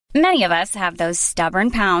Many of us have those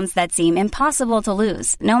stubborn pounds that seem impossible to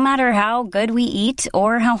lose, no matter how good we eat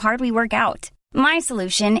or how hard we work out. My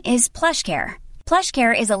solution is PlushCare.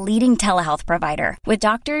 PlushCare is a leading telehealth provider with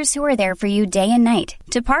doctors who are there for you day and night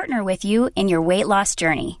to partner with you in your weight loss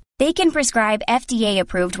journey. They can prescribe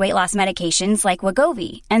FDA-approved weight loss medications like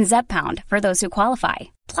Wegovy and Zepbound for those who qualify.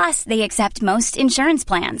 Plus, they accept most insurance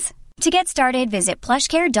plans. To get started, visit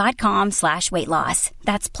plushcare.com/weightloss.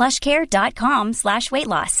 That's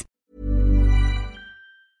plushcare.com/weightloss.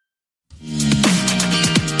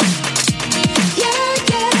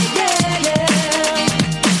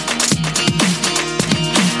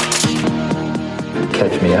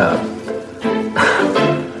 Catch me up.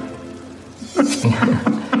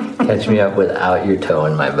 Catch me up without your toe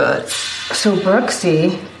in my butt. So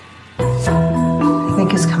Brooksy, I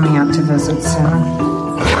think he's coming out to visit soon.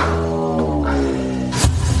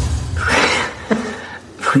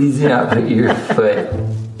 Please do not put your foot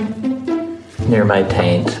near my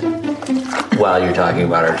taint while you're talking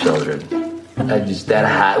about our children.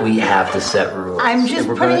 We have to set rules. I'm just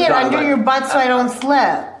putting it under your butt so I don't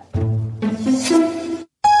slip.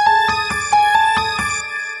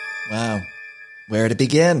 Wow. Where to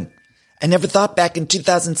begin? I never thought back in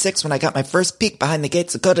 2006 when I got my first peek behind the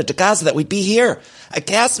gates of Coto de Caza that we'd be here. A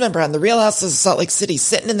cast member on The Real Housewives of Salt Lake City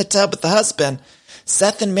sitting in the tub with the husband.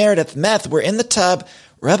 Seth and Meredith Meth were in the tub,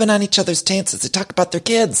 rubbing on each other's taints as they talk about their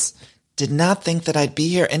kids. Did not think that I'd be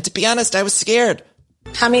here, and to be honest, I was scared.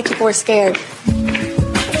 How many people were scared?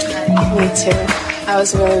 Me too. I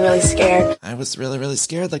was really, really scared. I was really, really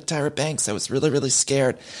scared, like Tyra Banks. I was really, really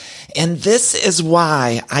scared. And this is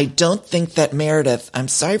why I don't think that Meredith, I'm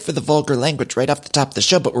sorry for the vulgar language right off the top of the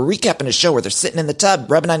show, but we're recapping a show where they're sitting in the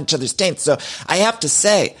tub, rubbing on each other's taints. So I have to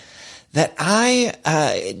say that I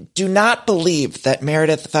do not believe that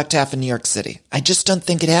Meredith fucked half of New York City. I just don't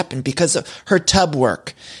think it happened because of her tub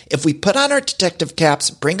work. If we put on our detective caps,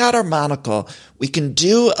 bring out our monocle, we can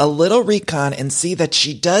do a little recon and see that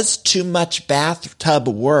she does too much bathtub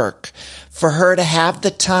work for her to have the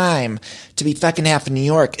time to be fucking half of New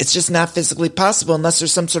York. It's just not physically possible unless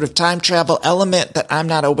there's some sort of time travel element that I'm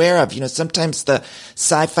not aware of. You know, sometimes the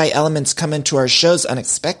sci-fi elements come into our shows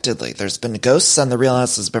unexpectedly. There's been ghosts on The Real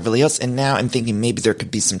Housewives of Beverly Hills, and now I'm thinking maybe there could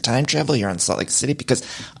be some time travel here in Salt Lake City, because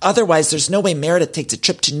otherwise there's no way Meredith takes a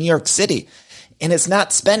trip to New York City and is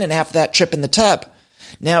not spending half of that trip in the tub.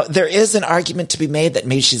 Now, there is an argument to be made that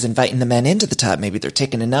maybe she's inviting the men into the tub. Maybe they're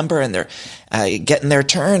taking a number and they're getting their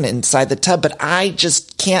turn inside the tub. But I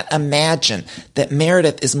just can't imagine that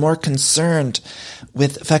Meredith is more concerned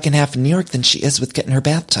with fucking half of New York than she is with getting her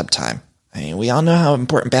bathtub time. I mean, we all know how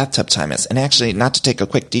important bathtub time is. And actually, not to take a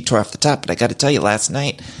quick detour off the top, but I got to tell you, last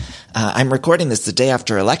night, I'm recording this the day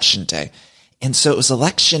after Election Day. And so it was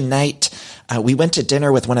election night. We went to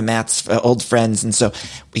dinner with one of Matt's old friends. And so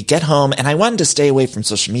we get home, and I wanted to stay away from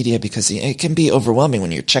social media because it can be overwhelming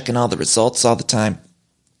when you're checking all the results all the time.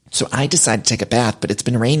 So I decided to take a bath, but it's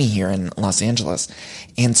been rainy here in Los Angeles.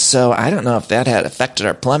 And so I don't know if that had affected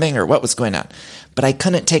our plumbing or what was going on, but I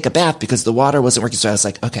couldn't take a bath because the water wasn't working. So I was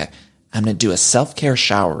like, okay, I'm going to do a self-care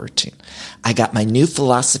shower routine. I got my new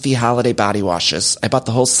Philosophy holiday body washes. I bought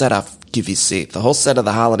the whole set off QVC, the whole set of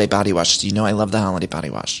the holiday body washes. You know I love the holiday body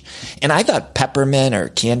wash. And I thought peppermint or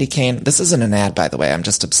candy cane, this isn't an ad, by the way. I'm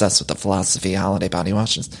just obsessed with the Philosophy holiday body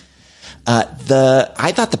washes. I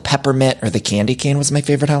thought the peppermint or the candy cane was my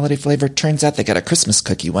favorite holiday flavor. Turns out they got a Christmas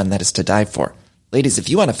cookie one that is to die for. Ladies, if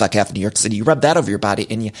you want to fuck half of New York City, you rub that over your body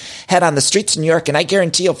and you head on the streets of New York, and I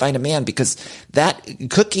guarantee you'll find a man, because that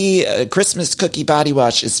cookie, Christmas cookie body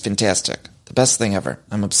wash is fantastic. The best thing ever.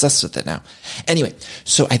 I'm obsessed with it now. Anyway,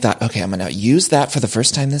 so I thought, okay, I'm going to use that for the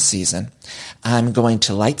first time this season. I'm going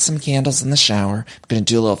to light some candles in the shower. I'm going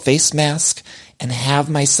to do a little face mask and have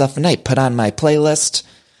myself a night. Put on my playlist,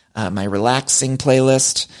 my relaxing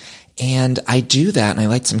playlist. And I do that, and I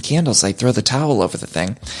light some candles. I throw the towel over the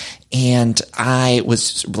thing. And I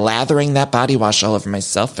was lathering that body wash all over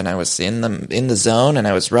myself, and I was in the zone, and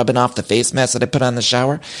I was rubbing off the face mask that I put on the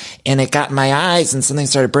shower, and it got in my eyes, and something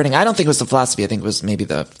started burning. I don't think it was the Philosophy. I think it was maybe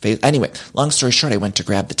the face. Anyway, long story short, I went to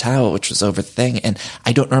grab the towel, which was over the thing, and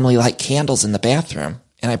I don't normally light candles in the bathroom.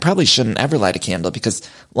 And I probably shouldn't ever light a candle, because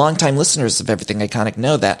longtime listeners of Everything Iconic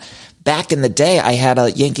know that back in the day, I had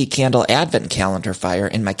a Yankee Candle advent calendar fire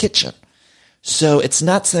in my kitchen. So it's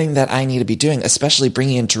not something that I need to be doing, especially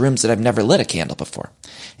bringing into rooms that I've never lit a candle before.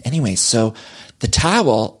 Anyway, so the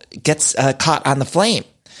towel gets caught on the flame.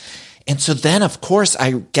 And so then, of course,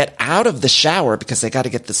 I get out of the shower because I got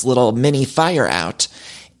to get this little mini fire out.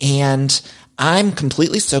 And I'm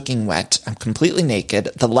completely soaking wet. I'm completely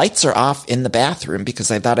naked. The lights are off in the bathroom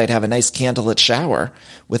because I thought I'd have a nice candlelit shower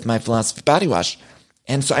with my Philosophy body wash.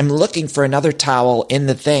 And so I'm looking for another towel in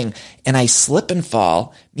the thing, and I slip and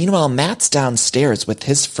fall. Meanwhile, Matt's downstairs with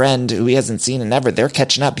his friend who he hasn't seen in ever. They're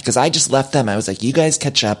catching up because I just left them. I was like, you guys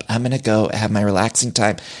catch up. I'm going to go have my relaxing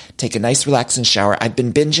time, take a nice relaxing shower. I've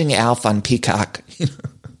been binging Alf on Peacock.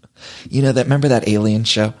 Remember that Alien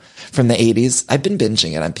show from the 80s? I've been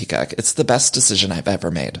binging it on Peacock. It's the best decision I've ever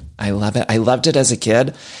made. I love it. I loved it as a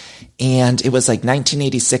kid. And it was like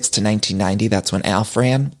 1986 to 1990. That's when Alf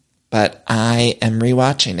ran. But I am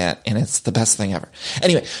rewatching it, and it's the best thing ever.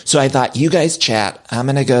 Anyway, so I thought, you guys chat. I'm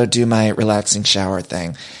going to go do my relaxing shower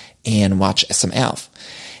thing and watch some Alf.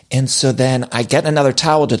 And so then I get another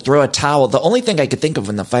towel to throw a towel. The only thing I could think of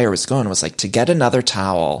when the fire was going was like to get another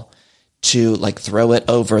towel to like throw it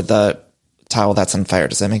over the towel that's on fire.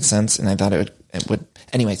 Does that make sense? And I thought it would.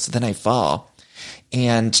 Anyway, so then I fall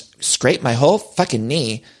and scrape my whole fucking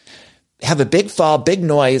knee. Have a big fall, big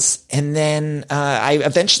noise, and then I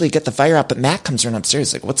eventually get the fire out, but Matt comes running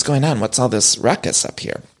upstairs like, what's going on? What's all this ruckus up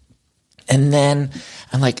here? And then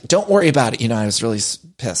I'm like, don't worry about it. I was really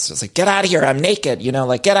pissed. I was like, get out of here. I'm naked.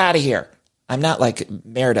 Get out of here. I'm not like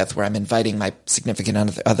Meredith where I'm inviting my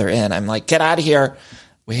significant other in. I'm like, get out of here.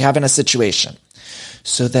 We're having a situation.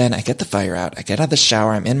 So then I get the fire out. I get out of the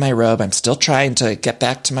shower. I'm in my robe. I'm still trying to get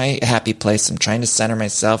back to my happy place. I'm trying to center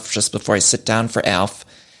myself just before I sit down for Alf.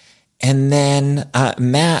 And then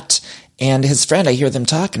Matt and his friend, I hear them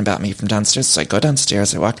talking about me from downstairs. So I go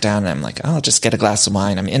downstairs, I walk down, and I'm like, I'll just get a glass of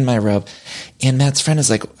wine. I'm in my robe. And Matt's friend is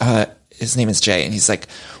like, his name is Jay. And he's like,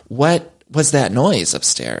 what was that noise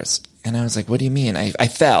upstairs? And I was like, what do you mean? I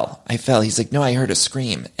fell. He's like, no, I heard a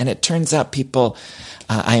scream. And it turns out people,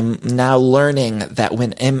 I'm now learning that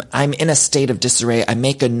when I'm in a state of disarray, I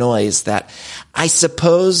make a noise that I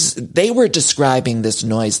suppose they were describing this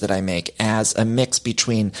noise that I make as a mix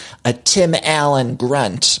between a Tim Allen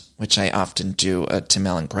grunt, which I often do a Tim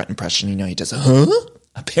Allen grunt impression. He does a huh?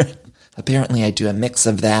 Apparently I do a mix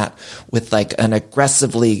of that with like an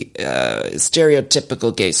aggressively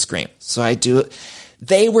stereotypical gay scream. So I do.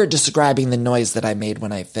 They were describing the noise that I made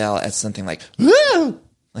when I fell as something like, woo!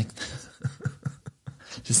 Like,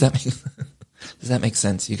 does that make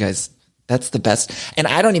sense, you guys? That's the best. And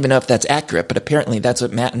I don't even know if that's accurate, but apparently that's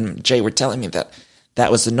what Matt and Jay were telling me,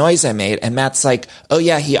 that was the noise I made. And Matt's like, oh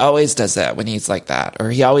yeah, he always does that when he's like that, or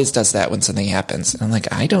he always does that when something happens. And I'm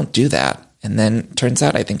like, I don't do that. And then turns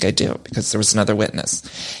out I think I do because there was another witness.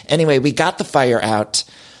 Anyway, we got the fire out.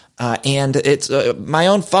 And it's my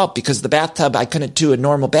own fault because the bathtub, I couldn't do a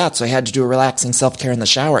normal bath, so I had to do a relaxing self-care in the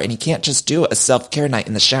shower. And you can't just do a self-care night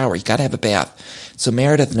in the shower. You got to have a bath. So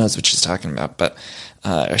Meredith knows what she's talking about, but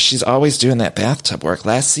she's always doing that bathtub work.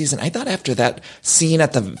 Last season, I thought after that scene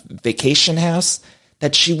at the vacation house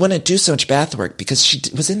that she wouldn't do so much bath work because she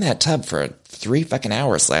was in that tub for 3 fucking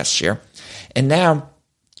hours last year. And now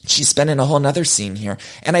she's spending a whole nother scene here.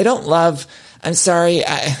 And I'm sorry,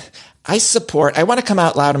 I want to come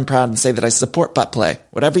out loud and proud and say that I support butt play.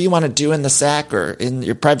 Whatever you want to do in the sack or in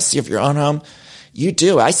your privacy of your own home, you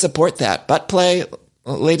do. I support that. Butt play,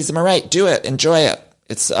 ladies, am I right? Do it. Enjoy it.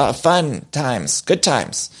 It's fun times, good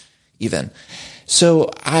times, even. So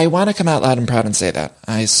I want to come out loud and proud and say that.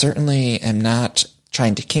 I certainly am not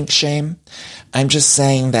trying to kink shame. I'm just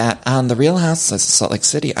saying that on The Real Housewives of Salt Lake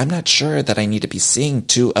City, I'm not sure that I need to be seeing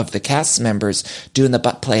 2 of the cast members doing the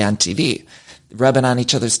butt play on TV. Rubbing on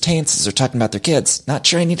each other's taints as they're talking about their kids. Not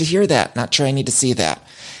sure I need to hear that. Not sure I need to see that.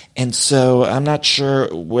 And so I'm not sure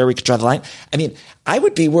where we could draw the line. I mean, I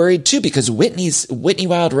would be worried too because Whitney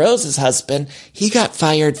Wild Rose's husband, he got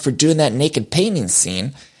fired for doing that naked painting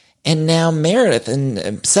scene. And now Meredith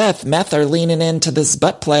and Seth, Meth, are leaning into this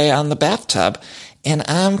butt play on the bathtub. And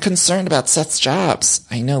I'm concerned about Seth's jobs.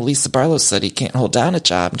 I know Lisa Barlow said he can't hold down a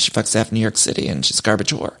job and she fucks half New York City and she's a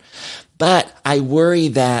garbage whore. But I worry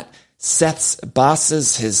that Seth's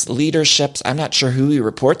bosses, his leaderships, I'm not sure who he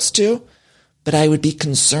reports to, but I would be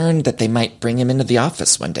concerned that they might bring him into the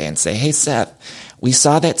office one day and say, hey, Seth, we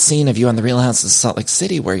saw that scene of you on The Real Housewives of Salt Lake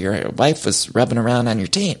City where your wife was rubbing around on your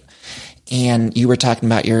taint. And you were talking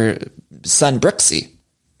about your son, Brooksy.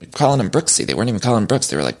 Calling him Brooksy. They weren't even calling him Brooks.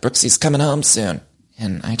 They were like, Brooksy's coming home soon.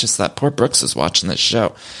 And I just thought, poor Brooks is watching this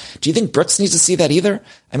show. Do you think Brooks needs to see that either?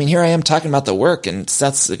 I mean, here I am talking about the work and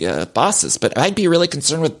Seth's bosses, but I'd be really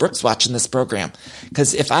concerned with Brooks watching this program.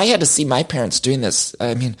 Because if I had to see my parents doing this,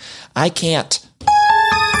 I mean, I can't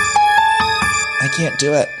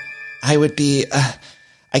do it. I would be,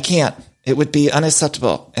 I can't. It would be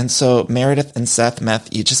unacceptable. And so Meredith and Seth,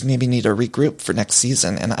 Meth, you just maybe need to regroup for next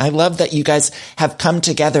season. And I love that you guys have come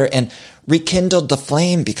together and rekindled the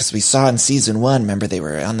flame, because we saw in season 1, remember, they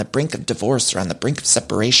were on the brink of divorce or on the brink of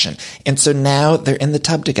separation. And so now they're in the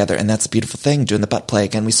tub together, and that's a beautiful thing, doing the butt play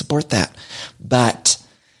again. We support that. But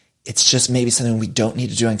it's just maybe something we don't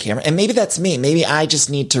need to do on camera. And maybe that's me. Maybe I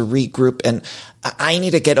just need to regroup, and I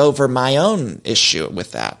need to get over my own issue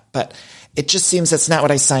with that. But it just seems that's not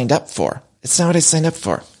what I signed up for. It's not what I signed up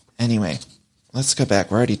for. Anyway, let's go back.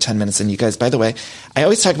 We're already 10 minutes in. You guys, by the way, I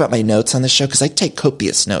always talk about my notes on this show because I take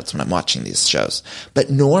copious notes when I'm watching these shows. But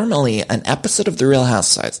normally, an episode of The Real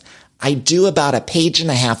Housewives, I do about 1.5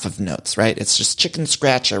 pages of notes, right? It's just chicken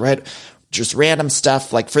scratch. I write just random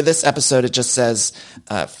stuff. Like for this episode, it just says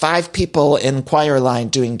 5 people in choir line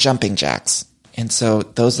doing jumping jacks. And so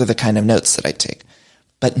those are the kind of notes that I take.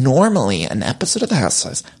 But normally, an episode of The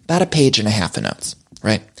Housewives, about 1.5 pages of notes,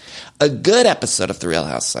 right? A good episode of The Real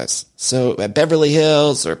Housewives, so at Beverly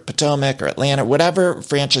Hills or Potomac or Atlanta, whatever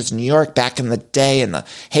franchise, New York, back in the day, in the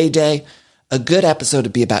heyday, a good episode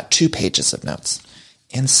would be about 2 pages of notes.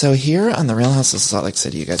 And so here on The Real Housewives of Salt Lake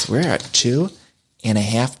City, you guys, we're at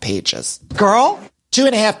 2.5 pages. Girl?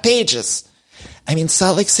 2.5 pages. I mean,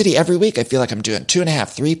 Salt Lake City, every week I feel like I'm doing 2.5,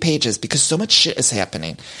 3 pages because so much shit is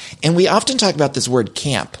happening. And we often talk about this word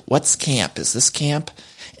camp. What's camp? Is this camp?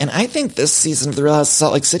 And I think this season of The Real House of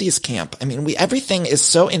Salt Lake City is camp. I mean, everything is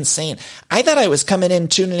so insane. I thought I was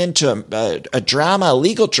tuning into a drama, a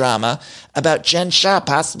legal drama about Jen Shah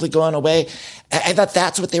possibly going away. I thought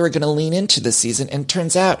that's what they were going to lean into this season. And it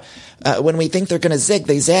turns out, when we think they're going to zig,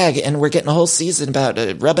 they zag. And we're getting a whole season about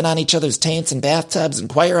rubbing on each other's taints and bathtubs and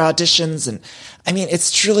choir auditions. And I mean,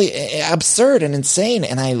 it's truly absurd and insane.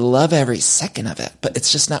 And I love every second of it, but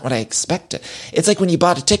it's just not what I expected. It's like when you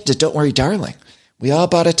bought a ticket to Don't Worry, Darling. We all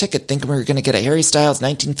bought a ticket thinking we were going to get a Harry Styles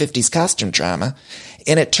 1950s costume drama.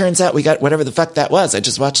 And it turns out we got whatever the fuck that was. I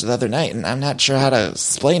just watched it the other night and I'm not sure how to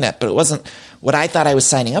explain it, but it wasn't what I thought I was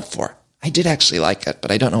signing up for. I did actually like it,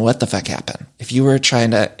 but I don't know what the fuck happened. If you were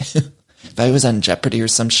trying to, if I was on Jeopardy or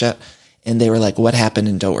some shit and they were like, what happened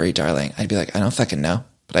in Don't Worry, Darling? I'd be like, I don't fucking know,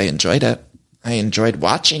 but I enjoyed it. I enjoyed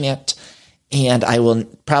watching it and I will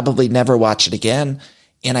probably never watch it again.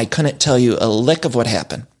 And I couldn't tell you a lick of what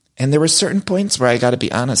happened. And there were certain points where I got to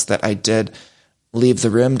be honest that I did leave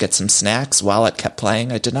the room, get some snacks while it kept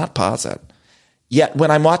playing. I did not pause it. Yet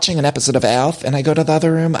when I'm watching an episode of Alf and I go to the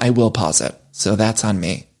other room, I will pause it. So that's on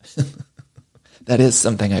me. That is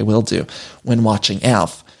something I will do when watching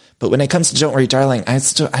Alf. But when it comes to Don't Worry, Darling, I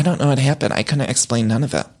don't know what happened. I couldn't explain none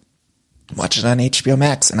of it. Watch it on HBO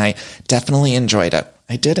Max, and I definitely enjoyed it.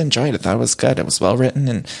 I did enjoy it. I thought it was good. It was well written,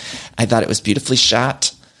 and I thought it was beautifully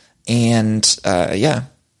shot. And yeah,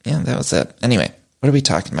 that was it. Anyway, what are we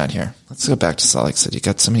talking about here? Let's go back to Salt Lake City.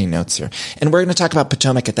 Got so many notes here. And we're going to talk about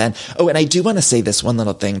Potomac at the end. Oh, and I do want to say this one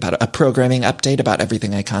little thing about a programming update about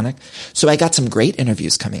Everything Iconic. So I got some great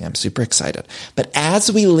interviews coming. I'm super excited. But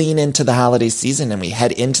as we lean into the holiday season and we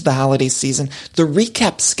head into the holiday season, the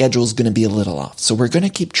recap schedule is going to be a little off. So we're going to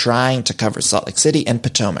keep trying to cover Salt Lake City and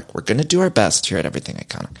Potomac. We're going to do our best here at Everything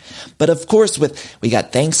Iconic. But of course, we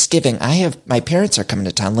got Thanksgiving. My parents are coming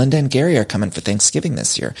to town. Linda and Gary are coming for Thanksgiving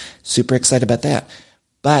this year. Super excited about that.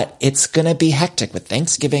 But it's going to be hectic with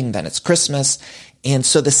Thanksgiving, then it's Christmas. And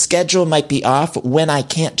so the schedule might be off. When I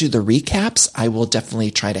can't do the recaps, I will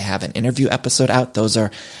definitely try to have an interview episode out. Those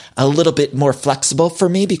are a little bit more flexible for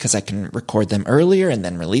me because I can record them earlier and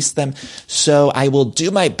then release them. So I will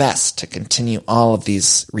do my best to continue all of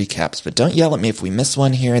these recaps. But don't yell at me if we miss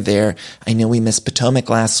one here or there. I know we missed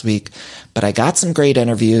Potomac last week, but I got some great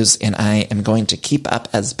interviews and I am going to keep up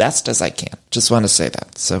as best as I can. Just want to say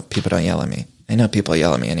that so people don't yell at me. I know people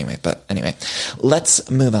yell at me anyway, but anyway, let's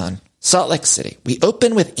move on. Salt Lake City. We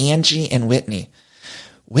open with Angie and Whitney.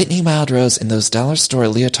 Whitney Wildrose in those dollar store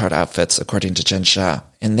leotard outfits, according to Jen Shah,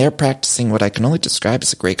 and they're practicing what I can only describe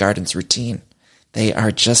as a Grey Gardens routine. They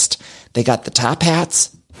got the top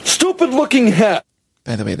hats. Stupid looking hat.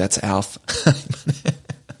 By the way, that's Alf.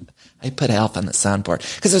 I put Alf on the soundboard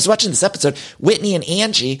because I was watching this episode. Whitney and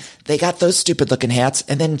Angie, they got those stupid looking hats.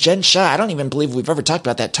 And then Jen Shah, I don't even believe we've ever talked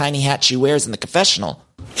about that tiny hat she wears in the confessional.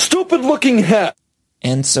 Stupid looking hat.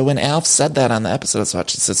 And so when Alf said that on the episode I was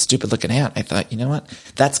watching, it said stupid looking hat. I thought, you know what?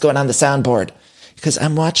 That's going on the soundboard because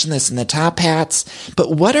I'm watching this in the top hats. But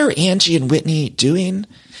what are Angie and Whitney doing?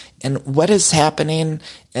 And what is happening?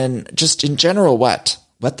 And just in general, what?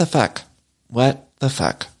 What the fuck? What the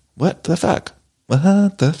fuck? What the fuck?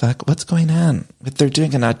 What the fuck? What's going on? They're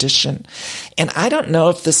doing an audition. And I don't know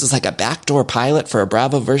if this is like a backdoor pilot for a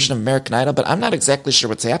Bravo version of American Idol, but I'm not exactly sure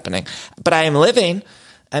what's happening. But I am living.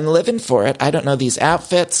 I'm living for it. I don't know these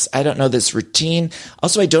outfits. I don't know this routine.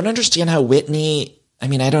 Also, I don't understand how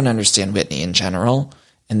I don't understand Whitney in general.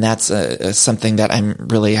 And that's something that I'm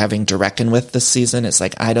really having to reckon with this season. It's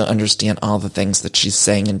like, I don't understand all the things that she's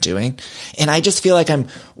saying and doing. And I just feel like I'm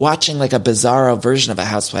watching like a bizarro version of a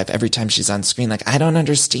housewife every time she's on screen. Like, I don't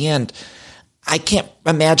understand. I can't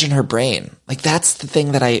imagine her brain. Like, that's the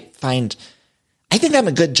thing that I find. I think I'm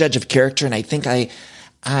a good judge of character, and I think I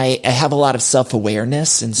have a lot of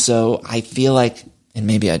self-awareness. And so I feel like, and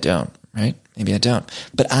maybe I don't, right? Maybe I don't.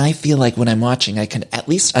 But I feel like when I'm watching, I can at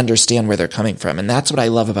least understand where they're coming from. And that's what I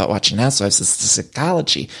love about watching Housewives, is the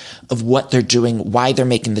psychology of what they're doing, why they're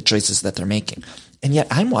making the choices that they're making. And yet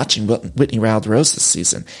I'm watching Whitney Wild Rose this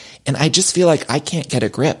season, and I just feel like I can't get a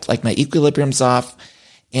grip. Like, my equilibrium's off,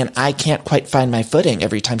 and I can't quite find my footing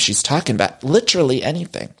every time she's talking about literally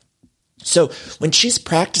anything. So when she's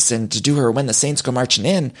practicing to do her When the Saints Go Marching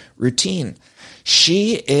In routine,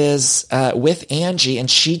 she is with Angie, and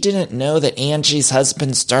she didn't know that Angie's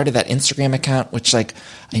husband started that Instagram account, which, like,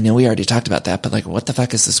 I know we already talked about that, but like, what the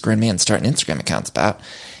fuck is this grown man starting Instagram accounts about?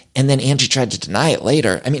 And then Angie tried to deny it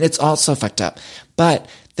later. I mean, it's all so fucked up. But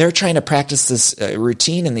they're trying to practice this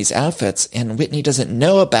routine in these outfits, and Whitney doesn't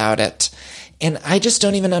know about it. And I just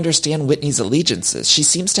don't even understand Whitney's allegiances. She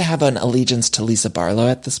seems to have an allegiance to Lisa Barlow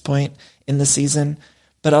at this point in the season.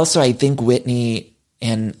 But also, I think Whitney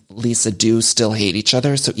and Lisa do still hate each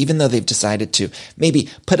other. So even though they've decided to maybe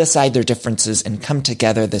put aside their differences and come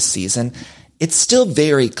together this season, it's still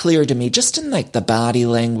very clear to me, just in like the body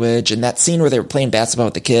language and that scene where they were playing basketball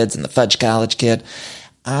with the kids and the Fudge College kid,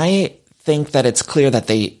 I think that it's clear that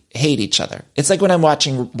they hate each other. It's like when I'm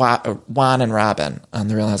watching Juan and Robin on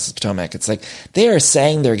The Real House of Potomac. It's like they are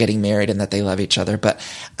saying they're getting married and that they love each other, but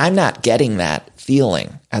I'm not getting that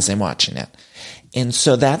feeling as I'm watching it. And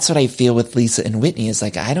so that's what I feel with Lisa and Whitney, is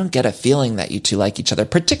like, I don't get a feeling that you two like each other,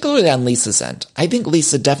 particularly on Lisa's end. I think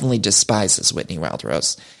Lisa definitely despises Whitney Wild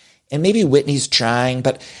Rose. And maybe Whitney's trying,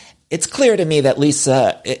 but it's clear to me that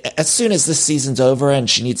Lisa, as soon as this season's over and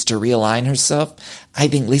she needs to realign herself, I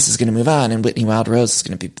think Lisa's going to move on and Whitney Wild Rose is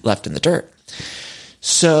going to be left in the dirt.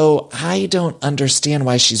 So I don't understand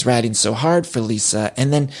why she's riding so hard for Lisa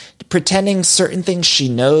and then pretending certain things she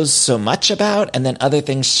knows so much about and then other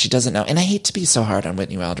things she doesn't know. And I hate to be so hard on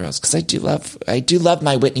Whitney Wild Rose, because I do love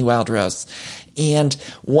my Whitney Wild Rose. And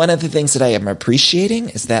one of the things that I am appreciating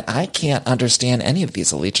is that I can't understand any of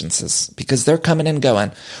these allegiances because they're coming and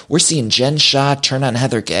going. We're seeing Jen Shah turn on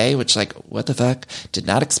Heather Gay, which, like, what the fuck? Did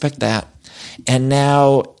not expect that. And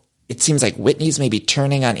now it seems like Whitney's maybe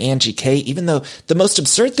turning on Angie K, even though the most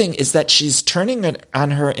absurd thing is that she's turning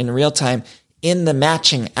on her in real time in the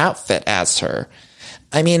matching outfit as her.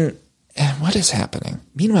 I mean, what is happening?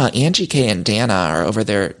 Meanwhile, Angie K and Dana are over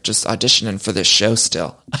there just auditioning for this show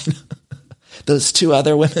still. Those two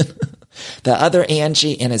other women, the other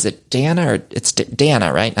Angie, and is it Dana or it's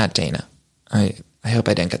Dana, right? Not Dana. I hope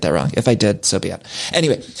I didn't get that wrong. If I did, so be it.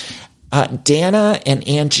 Anyway, Dana and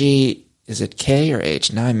Angie, is it K or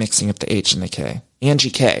H? Now I'm mixing up the H and the K.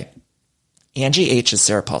 Angie K. Angie H is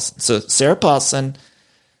Sarah Paulson. So Sarah Paulson,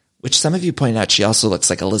 which some of you pointed out, she also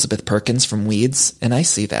looks like Elizabeth Perkins from Weeds, and I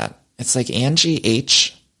see that. It's like Angie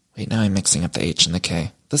H. Wait, now I'm mixing up the H and the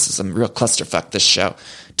K. This is a real clusterfuck, this show.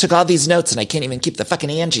 Took all these notes and I can't even keep the fucking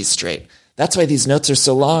Angie straight. That's why these notes are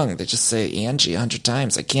so long. They just say Angie 100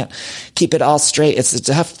 times. I can't keep it all straight. It's a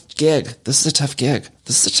tough gig. This is a tough gig.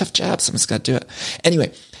 This is a tough job. Someone's got to do it.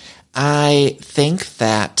 Anyway, I think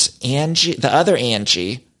that Angie, the other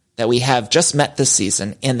Angie that we have just met this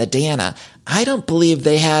season, and the Dana, I don't believe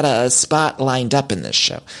they had a spot lined up in this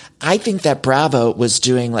show. I think that Bravo was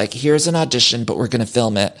doing like, here's an audition, but we're going to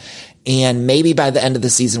film it. And maybe by the end of the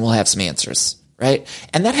season, we'll have some answers, right?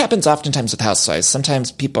 And that happens oftentimes with Housewives.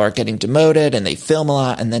 Sometimes people are getting demoted and they film a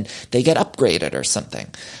lot and then they get upgraded or something.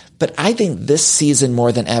 But I think this season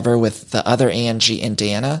more than ever with the other Angie and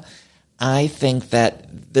Dana, I think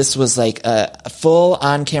that this was like a full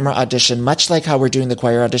on-camera audition, much like how we're doing the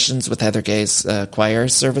choir auditions with Heather Gay's choir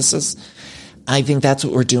services. I think that's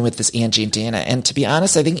what we're doing with this Angie and Dana. And to be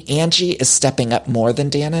honest, I think Angie is stepping up more than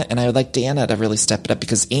Dana, and I would like Dana to really step it up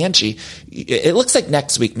because Angie, it looks like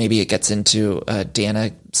next week maybe it gets into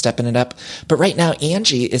Dana stepping it up. But right now,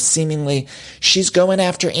 Angie is seemingly, she's going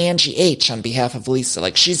after Angie H on behalf of Lisa.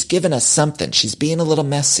 Like, she's given us something. She's being a little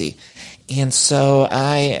messy. And so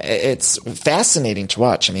it's fascinating to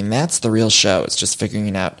watch. I mean, that's the real show. It's just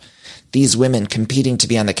figuring out these women competing to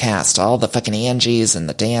be on the cast, all the fucking Angies and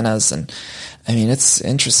the Danas. And I mean, it's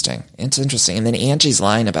interesting. It's interesting. And then Angie's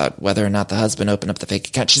line about whether or not the husband opened up the fake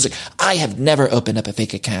account. She's like, I have never opened up a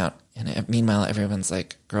fake account. And meanwhile, everyone's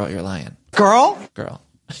like, girl, you're lying. Girl? Girl.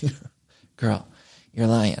 You're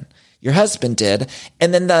lying. Your husband did.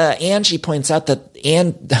 And then Angie points out that,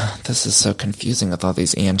 this is so confusing with all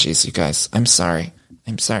these Angies, you guys. I'm sorry.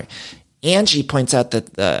 Angie points out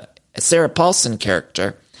that the Sarah Paulson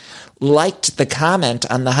character liked the comment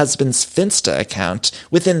on the husband's Finsta account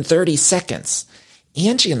within 30 seconds.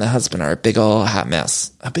 Angie and the husband are a big ol' hot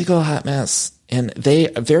mess. And they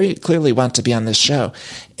very clearly want to be on this show.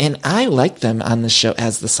 And I like them on the show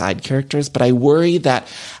as the side characters, but I worry that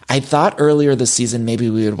I thought earlier this season maybe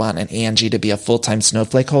we would want an Angie to be a full-time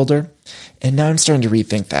Snowflake holder. And now I'm starting to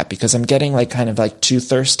rethink that because I'm getting kind of too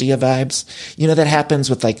thirsty of vibes. That happens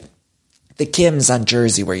with the Kims on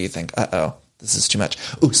Jersey where you think, uh-oh, this is too much.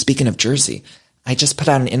 Ooh, speaking of Jersey, I just put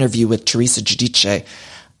out an interview with Teresa Giudice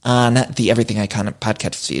on the Everything Iconic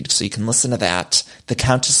podcast feed, so you can listen to that. The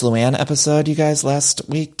Countess Luann episode, you guys, last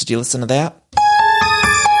week, did you listen to that?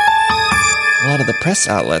 A lot of the press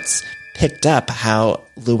outlets picked up how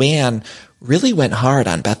Luann really went hard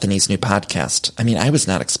on Bethany's new podcast. I mean, I was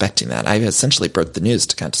not expecting that. I essentially broke the news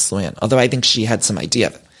to Countess Luann, although I think she had some idea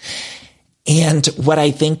of it. And what I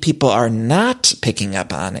think people are not picking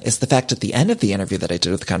up on is the fact at the end of the interview that I did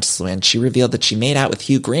with Countess Luann, she revealed that she made out with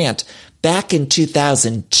Hugh Grant back in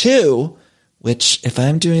 2002, which, if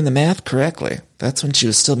I'm doing the math correctly, that's when she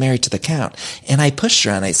was still married to the Count. And I pushed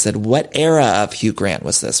her and I said, what era of Hugh Grant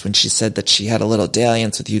was this? When she said that she had a little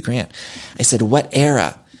dalliance with Hugh Grant. I said, what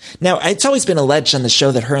era? Now, it's always been alleged on the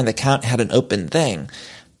show that her and the Count had an open thing,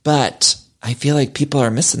 but I feel like people are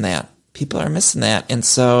missing that. And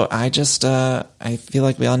so I feel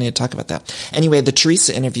like we all need to talk about that. Anyway, the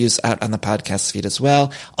Teresa interview's out on the podcast feed as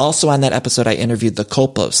well. Also on that episode, I interviewed the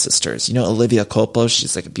Colpo sisters. Olivia Colpo,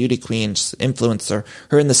 she's a beauty queen, she's an influencer.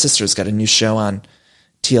 Her and the sisters got a new show on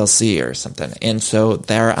TLC or something. And so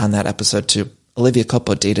they're on that episode too. Olivia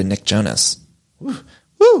Colpo dated Nick Jonas.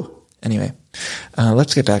 Woo! Anyway,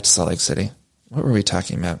 let's get back to Salt Lake City. What were we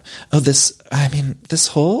talking about? Oh, this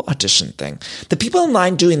whole audition thing. The people in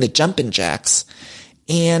line doing the jumping jacks,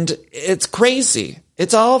 and it's crazy.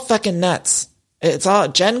 It's all fucking nuts.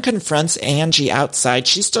 Jen confronts Angie outside.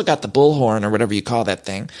 She's still got the bullhorn or whatever you call that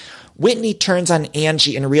thing. Whitney turns on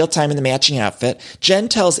Angie in real time in the matching outfit. Jen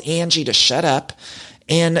tells Angie to shut up.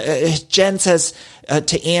 And Jen says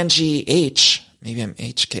to Angie H., maybe I'm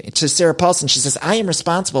HK, to Sarah Paulson, she says, I am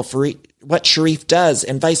responsible for what Sharrieff does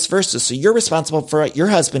and vice versa. So you're responsible for what your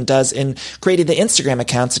husband does in creating the Instagram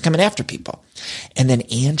accounts and coming after people. And then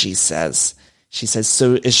Angie says,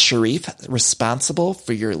 so is Sharrieff responsible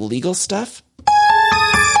for your legal stuff?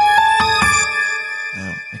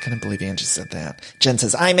 No, I couldn't believe Angie said that. Jen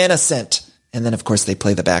says, I'm innocent. And then, of course, they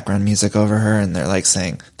play the background music over her, and they're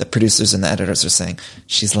saying, the producers and the editors are saying,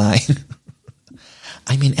 she's lying.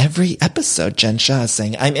 I mean, every episode, Jen Shah is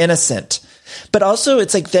saying, I'm innocent. But also,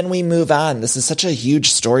 it's then we move on. This is such a huge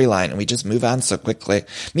storyline, and we just move on so quickly.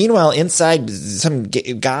 Meanwhile, inside, some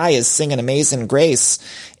guy is singing Amazing Grace,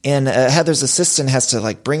 and Heather's assistant has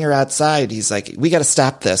to, bring her outside. He's like, we got to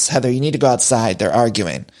stop this. Heather, you need to go outside. They're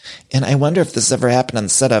arguing. And I wonder if this ever happened on the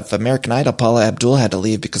set of American Idol. Paula Abdul had to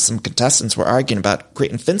leave because some contestants were arguing about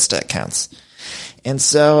creating Finsta accounts. And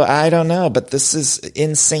so, I don't know, but this is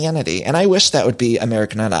insanity. And I wish that would be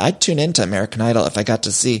American Idol. I'd tune into American Idol if I got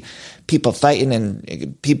to see people fighting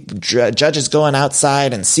and judges going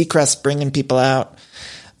outside and Seacrest bringing people out.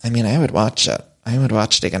 I mean, I would watch it.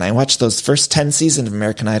 Again. I watched those first 10 seasons of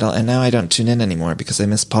American Idol, and now I don't tune in anymore because I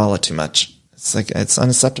miss Paula too much. It's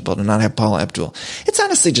unacceptable to not have Paula Abdul. It's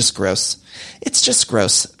honestly just gross. It's just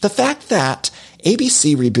gross. The fact that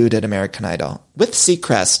ABC rebooted American Idol with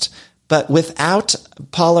Seacrest, but without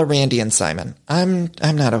Paula, Randy, and Simon, I'm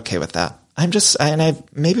not okay with that.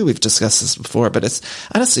 Maybe we've discussed this before, but it's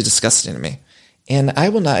honestly disgusting to me. And I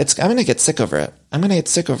will not, I'm going to get sick over it. And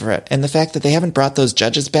the fact that they haven't brought those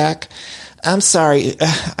judges back, I'm sorry.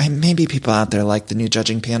 Maybe people out there like the new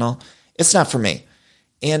judging panel. It's not for me.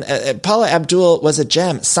 And Paula Abdul was a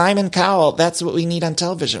gem. Simon Cowell, that's what we need on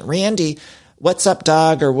television. Randy, what's up,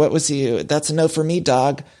 dog? Or what was he? That's a no for me,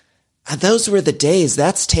 dog. Those were the days.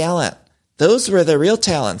 That's talent. Those were the real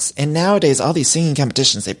talents. And nowadays, all these singing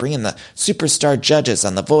competitions, they bring in the superstar judges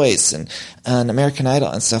on The Voice and on American Idol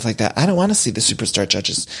and stuff like that. I don't want to see the superstar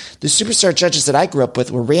judges. The superstar judges that I grew up with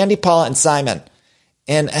were Randy, Paula, and Simon.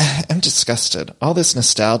 And I'm disgusted. All this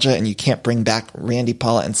nostalgia, and you can't bring back Randy,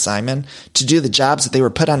 Paula, and Simon to do the jobs that they were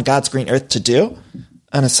put on God's green earth to do?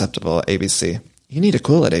 Unacceptable, ABC. You need to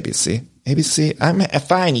cool it, ABC. ABC, I'm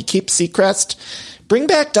fine. You keep Seacrest. Bring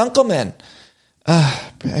back Dunkelman.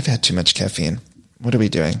 I've had too much caffeine. What are we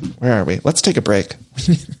doing? Where are we? Let's take a break.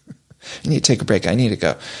 I need to take a break. I need to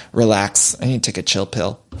go relax. I need to take a chill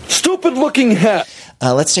pill. Stupid looking hat.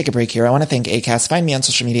 Let's take a break here. I want to thank Acast. Find me on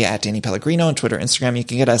social media at Danny Pellegrino on Twitter, Instagram. You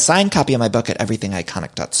can get a signed copy of my book at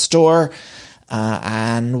everythingiconic.store.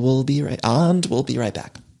 And we'll be right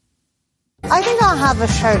back. I think I'll have a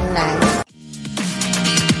Chardonnay.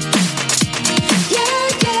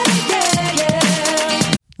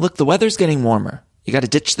 Look, the weather's getting warmer. You got to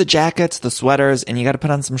ditch the jackets, the sweaters, and you got to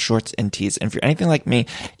put on some shorts and tees. And if you're anything like me,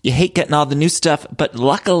 you hate getting all the new stuff. But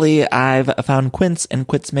luckily, I've found Quince, and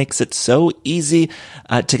Quince makes it so easy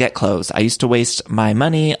to get clothes. I used to waste my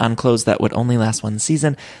money on clothes that would only last one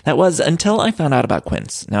season. That was until I found out about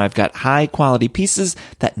Quince. Now I've got high quality pieces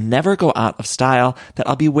that never go out of style that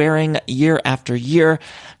I'll be wearing year after year.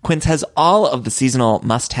 Quince has all of the seasonal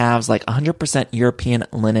must-haves like 100% European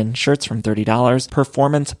linen shirts from $30,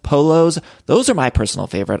 performance polos. Those are my personal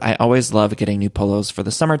favorite. I always love getting new polos for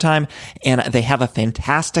the summertime, and they have a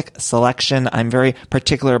fantastic selection. I'm very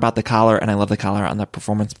particular about the collar, and I love the collar on the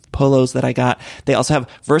performance polos that I got. They also have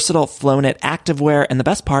versatile flow-knit activewear, and the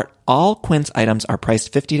best part, all Quince items are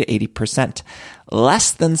priced 50 to 80%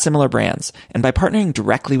 less than similar brands. And by partnering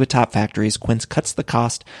directly with top factories, Quince cuts the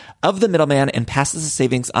cost of the middleman and passes the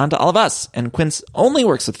savings on to all of us. And Quince only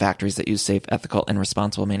works with factories that use safe, ethical, and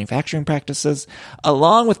responsible manufacturing practices,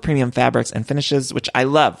 along with premium fabrics and finishes, which I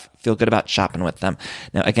love. Feel good about shopping with them.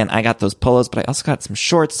 Now, again, I got those polos, but I also got some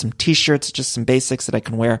shorts, some t-shirts, just some basics that I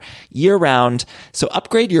can wear year round. So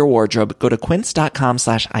upgrade your wardrobe. Go to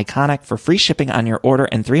quince.com/iconic for free shipping on your order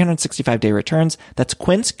and 365-day returns. That's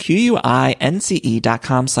Quince,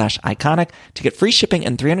 QUINCE.com/iconic to get free shipping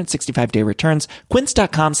and 365-day returns.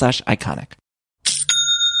 Quince.com/iconic.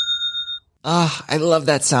 I love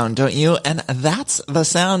that sound, don't you? And that's the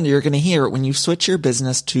sound you're going to hear when you switch your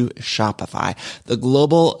business to Shopify, the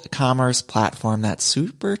global commerce platform that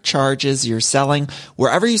supercharges your selling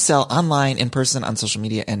wherever you sell, online, in person, on social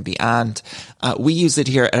media, and beyond. We use it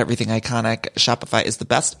here at Everything Iconic. Shopify is the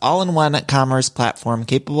best all-in-one commerce platform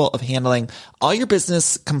capable of handling all your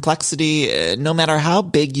business complexity, no matter how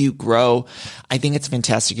big you grow. I think it's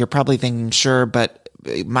fantastic. You're probably thinking, sure, but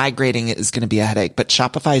migrating is going to be a headache, but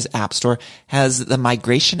Shopify's App Store has the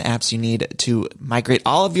migration apps you need to migrate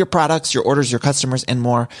all of your products, your orders, your customers, and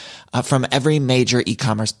more from every major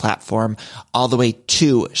e-commerce platform all the way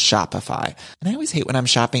to Shopify. And I always hate when I'm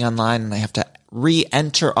shopping online and I have to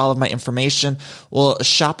re-enter all of my information. Well,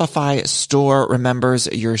 Shopify store remembers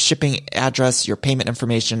your shipping address, your payment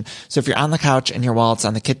information. So if you're on the couch and your wallet's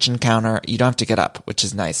on the kitchen counter, you don't have to get up, which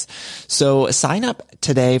is nice. So sign up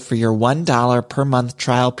today for your $1 per month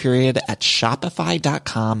trial period at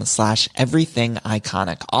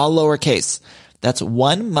shopify.com/everythingiconic, all lowercase. That's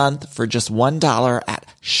 1 month for just $1 at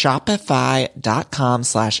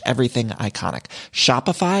shopify.com/everythingiconic.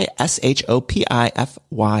 Shopify,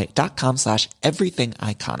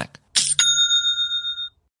 SHOPIFY.com/everythingiconic.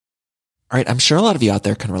 All right, I'm sure a lot of you out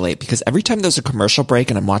there can relate because every time there's a commercial break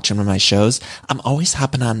and I'm watching one of my shows, I'm always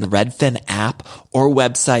hopping on the Redfin app or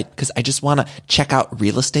website because I just want to check out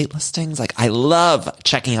real estate listings. Like, I love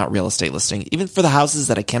checking out real estate listings, even for the houses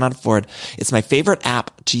that I cannot afford. It's my favorite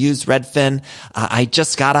app to use, Redfin. I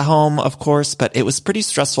just got a home, of course, but it was a pretty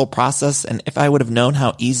stressful process. And if I would have known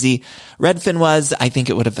how easy Redfin was, I think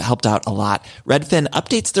it would have helped out a lot. Redfin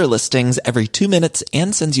updates their listings every 2 minutes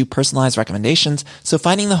and sends you personalized recommendations. So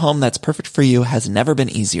finding the home that's perfect for you has never been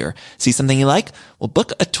easier. See something you like? Well,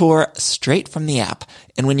 book a tour straight from the app.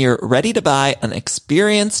 And when you're ready to buy, an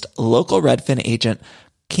experienced local Redfin agent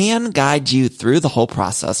can guide you through the whole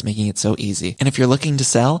process, making it so easy. And if you're looking to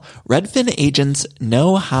sell, Redfin agents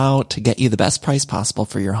know how to get you the best price possible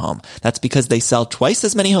for your home. That's because they sell twice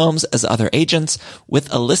as many homes as other agents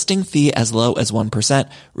with a listing fee as low as 1%.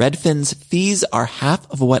 Redfin's fees are half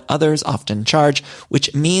of what others often charge,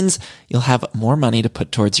 which means you'll have more money to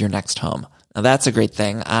put towards your next home. Now that's a great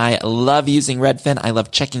thing. I love using Redfin. I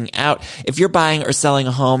love checking out. If you're buying or selling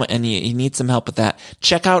a home and you need some help with that,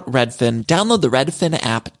 check out Redfin. Download the Redfin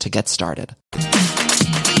app to get started.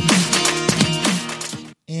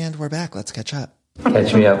 And we're back. Let's catch up.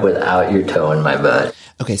 Catch me up without your toe in my butt.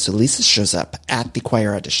 Okay, so Lisa shows up at the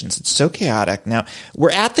choir auditions. It's so chaotic. Now,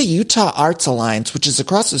 we're at the Utah Arts Alliance, which is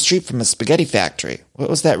across the street from a spaghetti factory. What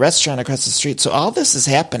was that restaurant across the street? So all this is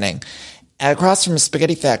happening across from a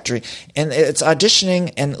spaghetti factory, and it's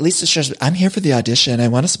auditioning, and Lisa says, I'm here for the audition. I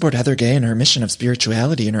want to support Heather Gay and her mission of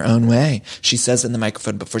spirituality in her own way, she says in the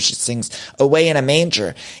microphone before she sings Away in a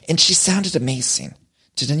Manger. And she sounded amazing.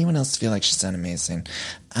 Did anyone else feel like she sounded amazing?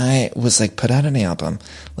 I was like, put out an album.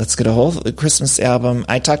 Let's get a whole Christmas album.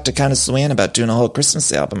 I talked to Countess Luann about doing a whole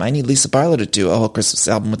Christmas album. I need Lisa Barlow to do a whole Christmas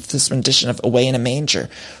album with this rendition of Away in a Manger,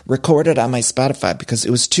 recorded on my Spotify because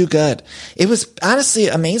it was too good. It was honestly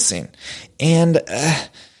amazing. And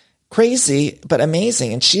crazy, but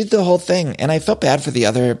amazing. And she did the whole thing. And I felt bad for the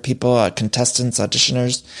other people, contestants,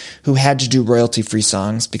 auditioners, who had to do royalty-free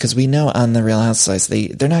songs, because we know on The Real Housewives,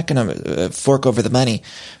 they're not going to fork over the money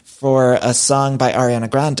for a song by Ariana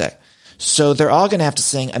Grande. So they're all going to have to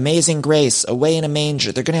sing Amazing Grace, Away in a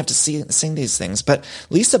Manger. They're going to have to sing these things. But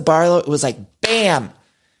Lisa Barlow, it was like, bam!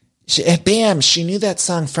 She knew that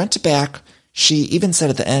song front to back. She even said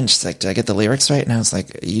at the end, she's like, did I get the lyrics right? And I was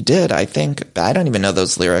like, you did, I think. I don't even know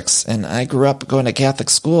those lyrics. And I grew up going to Catholic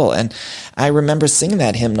school, and I remember singing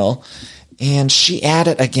that hymnal. And she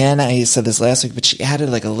added, again, I said this last week, but she added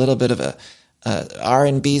like a little bit of a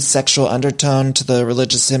R&B sexual undertone to the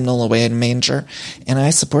religious hymnal Away in a Manger. And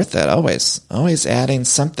I support that always adding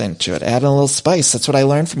something to it, adding a little spice. That's what I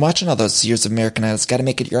learned from watching all those years of American Idol. It's got to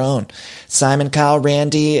make it your own. Simon Cowell,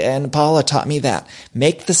 Randy, and Paula taught me that.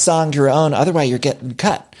 Make the song your own, otherwise you're getting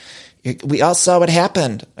cut. We all saw what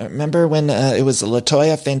happened. Remember when it was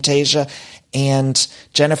LaToya, Fantasia, and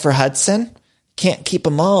Jennifer Hudson? Can't keep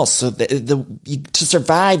them all. So to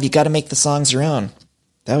survive, you got to make the songs your own.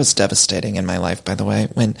 That was devastating in my life, by the way,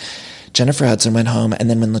 when Jennifer Hudson went home, and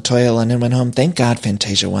then when LaToya London went home. Thank God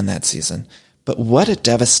Fantasia won that season. But what a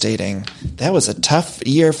that was a tough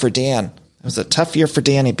year for Dan. It was a tough year for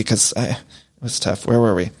Danny, because it was tough. Where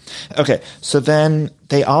were we? Okay, so then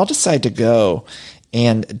they all decide to go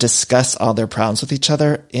and discuss all their problems with each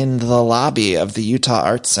other in the lobby of the Utah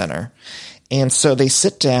Arts Center. And so they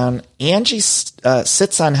sit down. Angie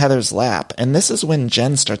sits on Heather's lap. And this is when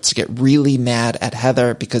Jen starts to get really mad at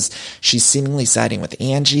Heather, because she's seemingly siding with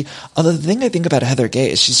Angie. Although the thing I think about Heather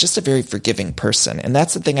Gay is she's just a very forgiving person. And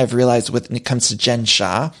that's the thing I've realized when it comes to Jen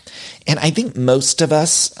Shah. And I think most of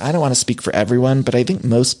us, I don't want to speak for everyone, but I think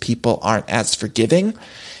most people aren't as forgiving.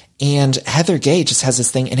 And Heather Gay just has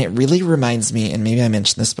this thing, and it really reminds me, and maybe I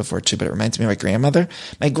mentioned this before too, but it reminds me of my grandmother.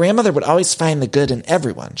 My grandmother would always find the good in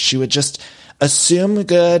everyone. She would just assume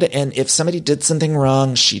good, and if somebody did something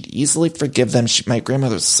wrong, she'd easily forgive them. My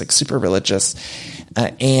grandmother was like super religious,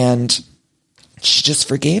 and she just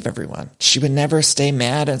forgave everyone. She would never stay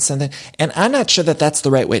mad at something. And I'm not sure that that's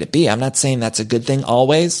the right way to be. I'm not saying that's a good thing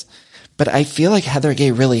always, but I feel like Heather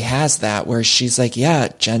Gay really has that, where she's like, yeah,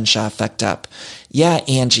 Jen Shah fucked up. Yeah,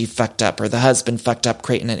 Angie fucked up, or the husband fucked up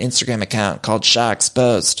creating an Instagram account called Shah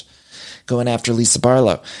Exposed, going after Lisa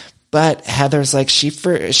Barlow. But Heather's like,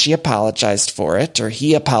 she apologized for it, or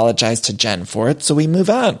he apologized to Jen for it, so we move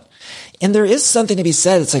on. And there is something to be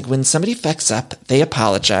said. It's like when somebody fucks up, they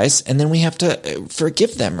apologize, and then we have to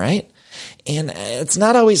forgive them, right? And it's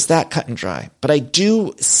not always that cut and dry. But I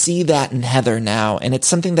do see that in Heather now, and it's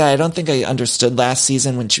something that I don't think I understood last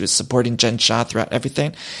season when she was supporting Jen Shah throughout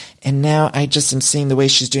everything. And now I just am seeing the way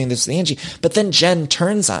she's doing this with Angie. But then Jen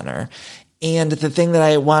turns on her, and the thing that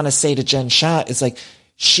I want to say to Jen Shah is like,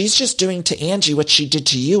 she's just doing to Angie what she did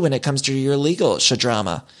to you when it comes to your legal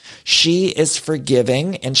drama. She is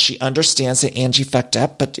forgiving, and she understands that Angie fucked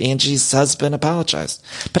up, but Angie's husband apologized.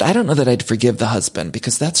 But I don't know that I'd forgive the husband,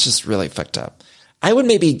 because that's just really fucked up. I would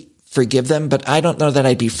maybe forgive them, but I don't know that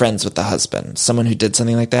I'd be friends with the husband, someone who did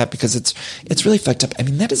something like that, because it's really fucked up. I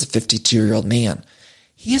mean, that is a 52-year-old man.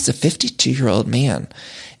 He is a 52-year-old man.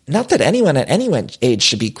 Not that anyone at any age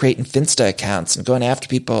should be creating Finsta accounts and going after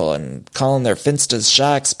people and calling their Finstas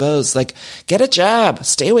Shah Exposed. Like, get a job.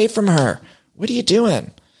 Stay away from her. What are you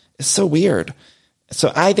doing? It's so weird.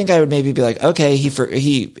 So I think I would maybe be like, okay,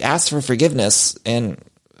 he asked for forgiveness, and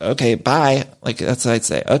okay, bye. Like, that's what I'd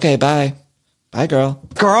say. Okay, bye. Bye, girl.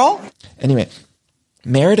 Girl? Anyway,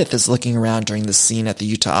 Meredith is looking around during the scene at the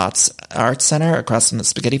Utah Arts Center across from the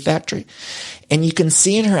Spaghetti Factory. And you can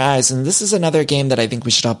see in her eyes, and this is another game that I think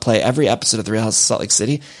we should all play every episode of The Real House of Salt Lake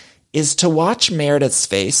City, is to watch Meredith's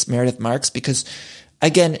face, Meredith Marks, because,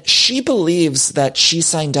 again, she believes that she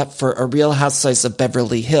signed up for a Real Housewives of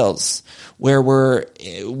Beverly Hills, where we're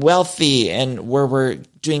wealthy and where we're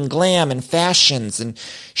doing glam and fashions. And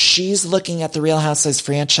she's looking at the Real Housewives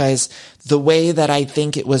franchise the way that I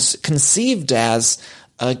think it was conceived as,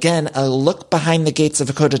 again, a look behind the gates of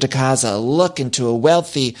Dakota de Casa, a look into a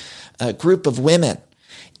wealthy group of women.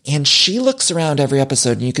 And she looks around every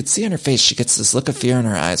episode, and you could see on her face, she gets this look of fear in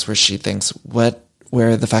her eyes where she thinks,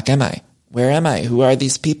 where the fuck am I? Where am I? Who are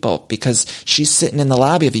these people? Because she's sitting in the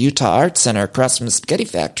lobby of a Utah Arts Center across from the Spaghetti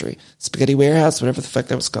Factory, Spaghetti Warehouse, whatever the fuck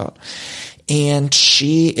that was called. And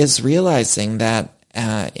she is realizing that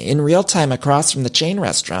in real time across from the chain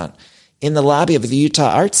restaurant in the lobby of the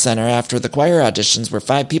Utah Arts Center after the choir auditions where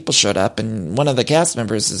 5 people showed up and one of the cast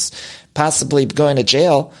members is possibly going to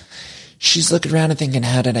jail. She's looking around and thinking,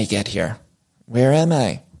 how did I get here? Where am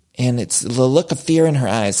I? And it's the look of fear in her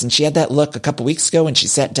eyes. And she had that look a couple weeks ago when she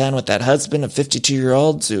sat down with that husband of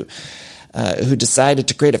 52-year-olds who decided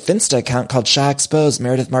to create a Finsta account called Shaw Exposed.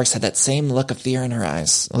 Meredith Marks had that same look of fear in her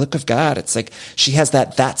eyes, a look of God. It's like she has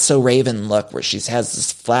that That's So Raven look where she has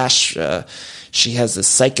this flash, she has this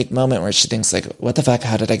psychic moment where she thinks like, what the fuck,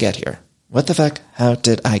 how did I get here? What the fuck, how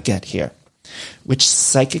did I get here? Which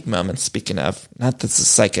psychic moment, speaking of, not that this is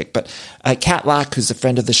psychic, but Kat Locke, who's a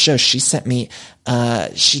friend of the show, she sent me,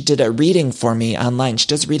 she did a reading for me online. She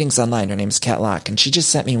does readings online. Her name's Kat Locke, and she just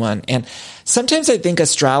sent me one. And sometimes I think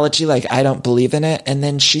astrology, like I don't believe in it, and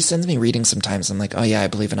then she sends me readings sometimes. I'm like, oh yeah, I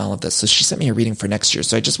believe in all of this. So she sent me a reading for next year.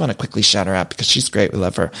 So I just want to quickly shout her out because she's great. We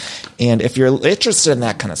love her. And if you're interested in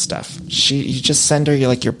that kind of stuff, you just send her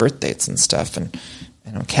your birth dates and stuff, and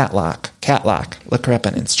Kat Locke, look her up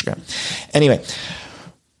on Instagram. Anyway,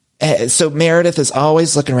 so Meredith is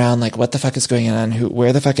always looking around like, what the fuck is going on?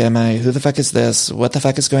 Where the fuck am I? Who the fuck is this? What the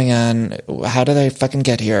fuck is going on? How did I fucking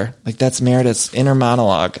get here? Like, that's Meredith's inner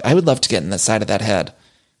monologue. I would love to get in the side of that head.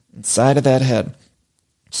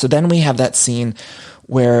 So then we have that scene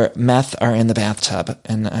where Meth are in the bathtub,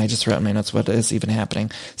 and I just wrote in my notes what is even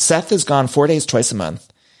happening. Seth is gone 4 days, twice a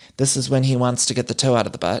month. This is when he wants to get the toe out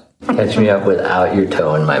of the butt. Catch me up without your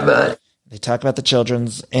toe in my butt. They talk about the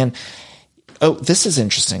children's, and this is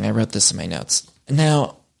interesting. I wrote this in my notes.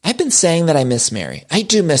 Now, I've been saying that I miss Mary. I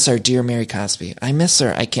do miss our dear Mary Cosby. I miss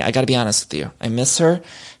her. I gotta be honest with you. I miss her.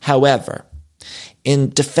 However, in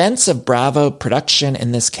defense of Bravo production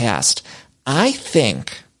and this cast, I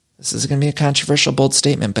think, this is going to be a controversial, bold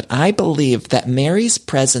statement, but I believe that Mary's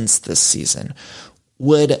presence this season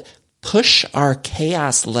would push our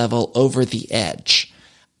chaos level over the edge.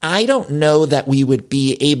 I don't know that we would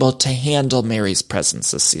be able to handle Mary's presence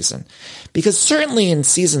this season, because certainly in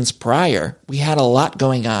seasons prior, we had a lot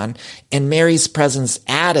going on and Mary's presence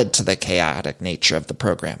added to the chaotic nature of the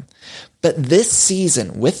program. But this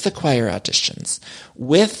season, with the choir auditions,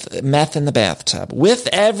 with Meth in the bathtub, with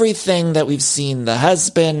everything that we've seen, the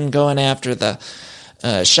husband going after the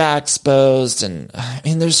Shaw Exposed, and I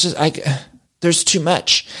mean, there's too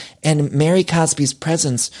much. And Mary Cosby's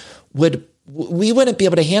presence we wouldn't be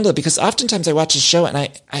able to handle it, because oftentimes I watch the show and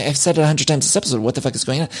I've said it 100 times this episode, what the fuck is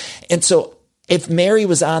going on? And so if Mary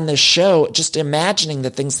was on this show, just imagining the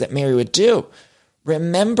things that Mary would do,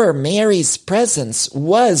 remember Mary's presence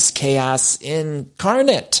was chaos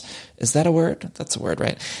incarnate. Is that a word? That's a word,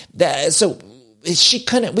 right? So we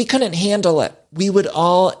couldn't handle it. We would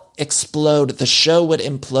all explode. The show would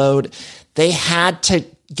implode. They had to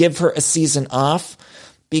give her a season off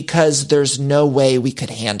because there's no way we could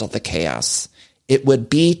handle the chaos. It would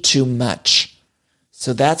be too much.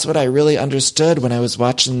 So that's what I really understood when I was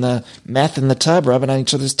watching the Meth in the tub rubbing on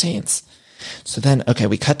each other's taints. So then, okay,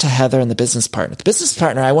 we cut to Heather and the business partner. The business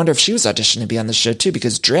partner, I wonder if she was auditioning to be on the show too,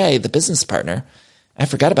 because Dre, the business partner, I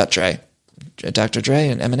forgot about Dre. Dr. Dre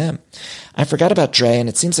and Eminem. I forgot about Dre, and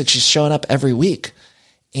it seems like she's showing up every week.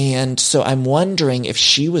 And so I'm wondering if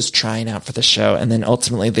she was trying out for the show, and then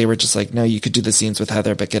ultimately they were just like, no, you could do the scenes with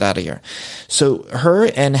Heather, but get out of here. So her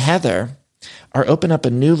and Heather are opening up a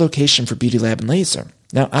new location for Beauty Lab and Laser.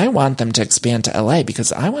 Now, I want them to expand to LA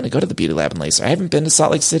because I want to go to the Beauty Lab and Laser. I haven't been to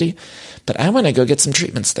Salt Lake City, but I want to go get some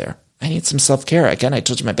treatments there. I need some self-care. Again, I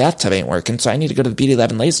told you my bathtub ain't working, so I need to go to the Beauty Lab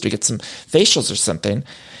and Laser to get some facials or something.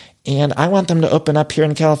 And I want them to open up here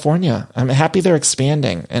in California. I'm happy they're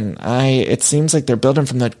expanding, and it seems like they're building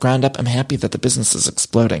from the ground up. I'm happy that the business is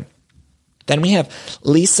exploding. Then we have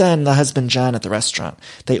Lisa and the husband John at the restaurant.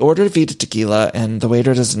 They ordered Vita Tequila, and the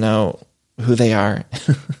waiter doesn't know who they are.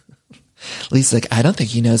 Lisa's like, I don't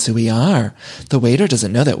think he knows who we are. The waiter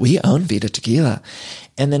doesn't know that we own Vita Tequila.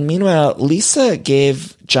 And then meanwhile, Lisa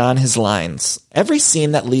gave John his lines. Every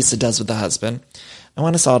scene that Lisa does with the husband, I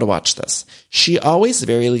want us all to watch this. She always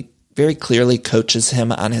very, very clearly coaches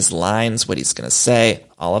him on his lines, what he's going to say,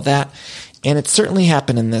 all of that. And it certainly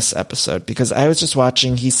happened in this episode, because I was just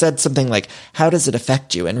watching. He said something like, how does it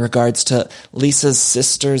affect you, in regards to Lisa's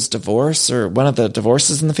sister's divorce, or one of the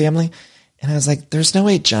divorces in the family? And I was like, there's no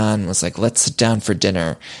way John was like, let's sit down for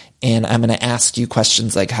dinner and I'm going to ask you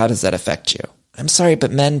questions like, how does that affect you? I'm sorry, but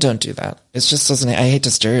men don't do that. It just doesn't. I hate to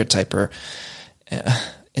stereotype her.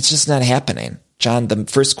 It's just not happening. John, the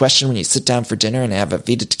first question when you sit down for dinner and have a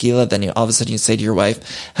Vita Tequila, then all of a sudden you say to your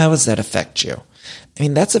wife, how does that affect you? I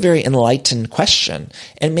mean, that's a very enlightened question.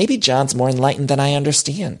 And maybe John's more enlightened than I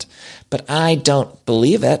understand. But I don't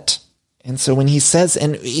believe it. And so when he says,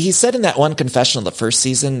 and he said in that one confessional the first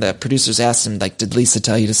season, the producers asked him, like, did Lisa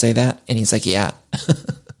tell you to say that? And he's like, yeah.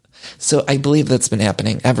 So I believe that's been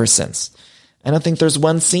happening ever since. I don't think there's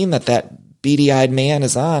one scene that beady-eyed man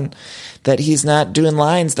is on that he's not doing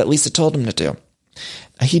lines that Lisa told him to do.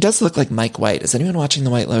 He does look like Mike White. Is anyone watching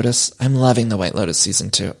The White Lotus? I'm loving The White Lotus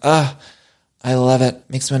season 2. I love it.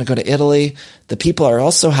 Makes me want to go to Italy. The people are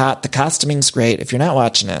also hot. The costuming's great. If you're not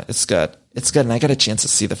watching it, it's good. It's good. And I got a chance to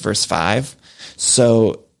see the first 5.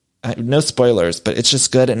 So no spoilers, but it's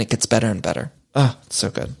just good and it gets better and better. It's so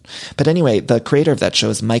good. But anyway, the creator of that show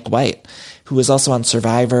is Mike White, who was also on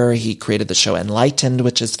Survivor. He created the show Enlightened,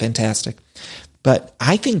 which is fantastic. But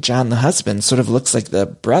I think John, the husband, sort of looks like the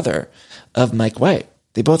brother of Mike White.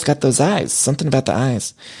 They both got those eyes, something about the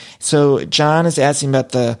eyes. So John is asking about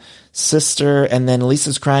the sister, and then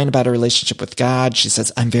Lisa's crying about her relationship with God. She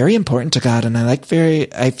says, I'm very important to God, and I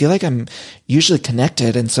feel like I'm usually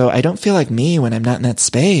connected, and so I don't feel like me when I'm not in that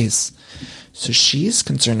space. So she's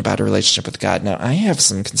concerned about her relationship with God. Now, I have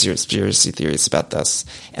some conspiracy theories about this,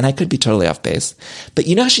 and I could be totally off base. But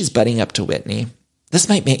you know how she's butting up to Whitney?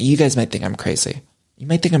 You guys might think I'm crazy. You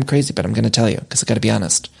might think I'm crazy, but I'm going to tell you, because I got to be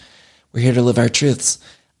honest. We're here to live our truths.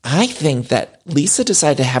 I think that Lisa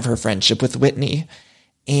decided to have her friendship with Whitney,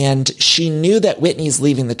 and she knew that Whitney's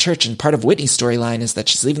leaving the church, and part of Whitney's storyline is that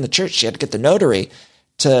she's leaving the church. She had to get the notary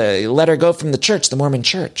to let her go from the church, the Mormon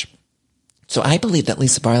church. So I believe that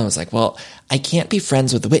Lisa Barlow was like, well, I can't be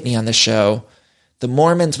friends with Whitney on the show. The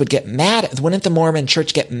Mormons would get mad. Wouldn't the Mormon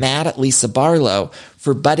church get mad at Lisa Barlow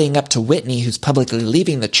for butting up to Whitney, who's publicly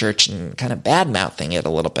leaving the church and kind of bad-mouthing it a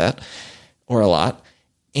little bit or a lot?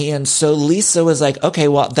 And so Lisa was like, okay,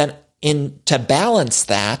 well, then to balance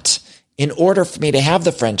that, in order for me to have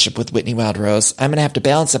the friendship with Whitney Wildrose, I'm going to have to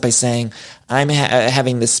balance it by saying I'm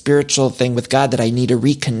having this spiritual thing with God that I need to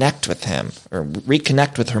reconnect with him or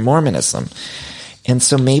reconnect with her Mormonism. And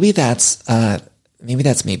so maybe that's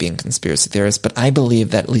me being a conspiracy theorist, but I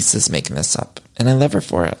believe that Lisa's making this up, and I love her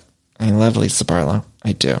for it. I love Lisa Barlow.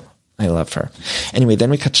 I do. I love her. Anyway, then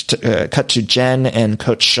we cut to Jen and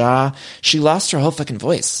Coach Shaw. She lost her whole fucking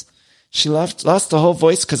voice. She lost the whole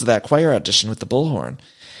voice because of that choir audition with the bullhorn.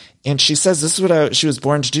 And she says this is what she was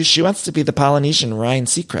born to do. She wants to be the Polynesian Ryan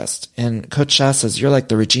Seacrest. And Coach Shaw says, you're like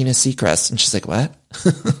the Regina Seacrest. And she's like, what?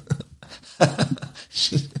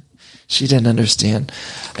 She didn't understand.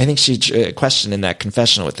 I think she questioned in that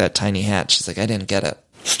confessional with that tiny hat. She's like, I didn't get it.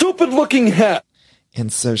 Stupid looking hat.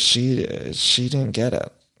 And so she didn't get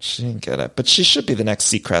it. She didn't get it, but she should be the next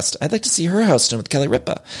Seacrest. I'd like to see her hosting with Kelly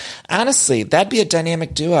Ripa. Honestly, that'd be a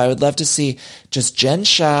dynamic duo. I would love to see just Jen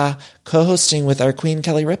Shaw co-hosting with our queen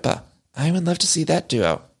Kelly Ripa. I would love to see that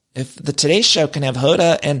duo. If the Today Show can have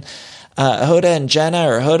Hoda and Jenna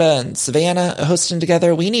or Hoda and Savannah hosting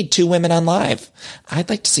together, we need 2 women on live. I'd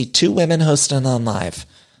like to see 2 women hosting on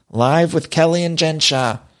live with Kelly and Jen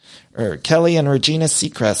Shaw, or Kelly and Regina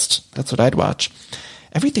Seacrest. That's what I'd watch.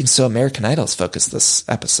 Everything's so American Idol's focused this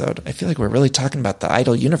episode. I feel like we're really talking about the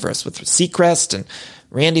Idol universe with Seacrest and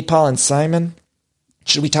Randy, Paul, and Simon.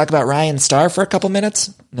 Should we talk about Ryan Starr for a couple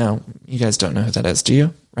minutes? No, you guys don't know who that is, do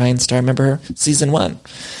you? Ryan Starr, remember her? Season 1.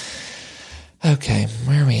 Okay,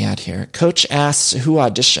 where are we at here? Coach asks who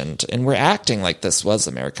auditioned, and we're acting like this was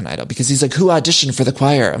American Idol because he's like, who auditioned for the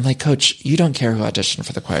choir? I'm like, Coach, you don't care who auditioned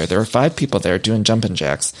for the choir. There were 5 people there doing jumping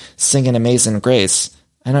jacks, singing Amazing Grace.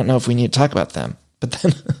 I don't know if we need to talk about them. But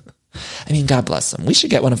then, I mean, God bless him. We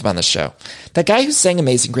should get one of them on the show. That guy who sang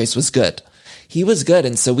Amazing Grace was good. He was good,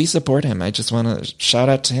 and so we support him. I just want to shout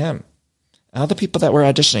out to him. All the people that were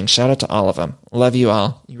auditioning, shout out to all of them. Love you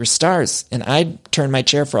all. You were stars, and I'd turn my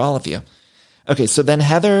chair for all of you. Okay, so then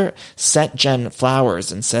Heather sent Jen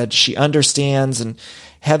flowers and said she understands, and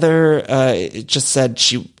Heather just said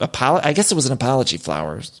I guess it was an apology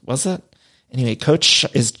flowers, was it? Anyway, Coach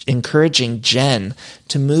is encouraging Jen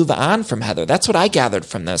to move on from Heather. That's what I gathered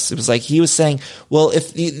from this. It was like he was saying, well,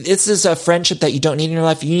 if this is a friendship that you don't need in your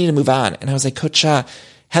life, you need to move on. And I was like, Coach Shaw,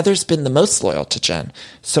 Heather's been the most loyal to Jen.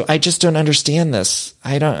 So I just don't understand this.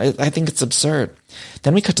 I think it's absurd.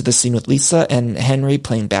 Then we cut to the scene with Lisa and Henry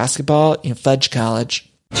playing basketball in Fudge College.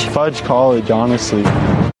 Fudge College, honestly.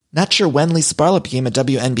 Not sure when Lisa Barlow became a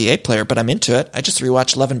WNBA player, but I'm into it. I just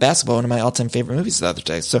rewatched Love and Basketball, one of my all-time favorite movies the other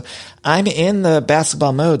day. So I'm in the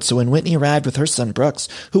basketball mode. So when Whitney arrived with her son Brooks,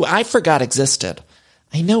 who I forgot existed.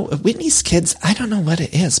 I know Whitney's kids, I don't know what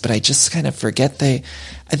it is, but I just kind of forget the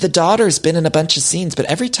daughter's been in a bunch of scenes, but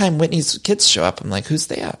every time Whitney's kids show up, I'm like, who's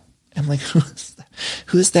that? I'm like, who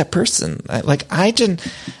is that person?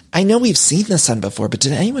 I know we've seen this on before, but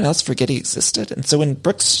did anyone else forget he existed? And so when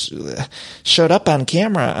Brooks showed up on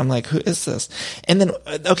camera, I'm like, who is this? And then,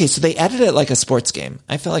 okay, so they edited it like a sports game.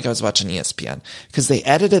 I felt like I was watching ESPN because they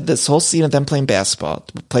edited this whole scene of them playing basketball,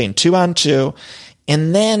 playing 2-on-2.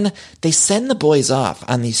 And then they send the boys off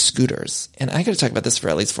on these scooters. And I got to talk about this for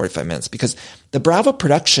at least 45 minutes because the Bravo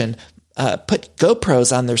production put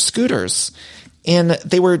GoPros on their scooters. And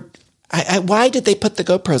they were, why did they put the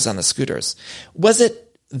GoPros on the scooters? Was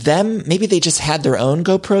it them? Maybe they just had their own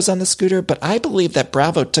GoPros on the scooter, but I believe that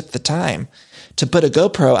Bravo took the time to put a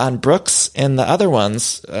GoPro on Brooks and the other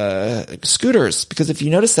ones, scooters. Because if you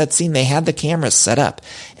notice that scene, they had the cameras set up.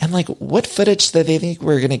 And like, what footage did they think we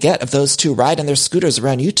were going to get of those two riding their scooters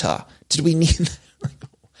around Utah? Did we need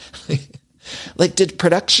like, did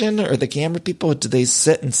production or the camera people, did they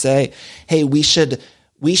sit and say, hey, we should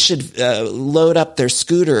load up their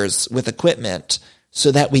scooters with equipment so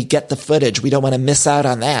that we get the footage. We don't want to miss out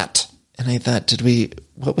on that. And I thought,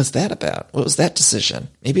 what was that about? What was that decision?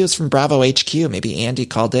 Maybe it was from Bravo HQ. Maybe Andy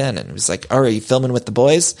called in and was like, are you filming with the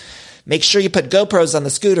boys? Make sure you put GoPros on the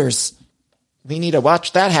scooters. We need to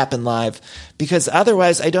watch that happen live because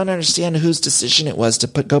otherwise I don't understand whose decision it was to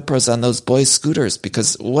put GoPros on those boys' scooters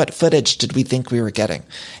because what footage did we think we were getting?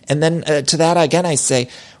 And then to that, again, I say,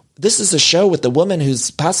 this is a show with the woman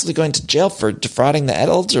who's possibly going to jail for defrauding the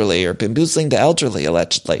elderly or bamboozling the elderly,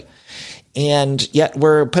 allegedly. And yet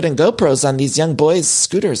we're putting GoPros on these young boys'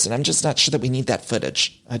 scooters, and I'm just not sure that we need that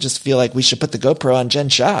footage. I just feel like we should put the GoPro on Jen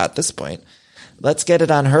Shah at this point. Let's get it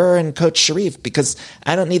on her and Coach Sharif because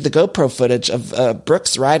I don't need the GoPro footage of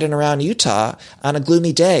Brooks riding around Utah on a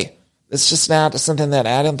gloomy day. It's just not something that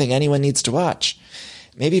I don't think anyone needs to watch.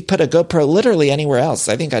 Maybe put a GoPro literally anywhere else.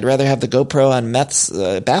 I think I'd rather have the GoPro on Meth's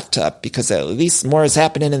bathtub because at least more is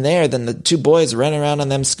happening in there than the two boys running around on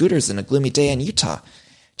them scooters in a gloomy day in Utah.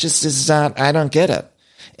 Just is not, I don't get it.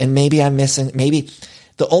 And maybe I'm missing, maybe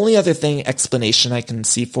the only other explanation I can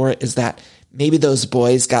see for it is that maybe those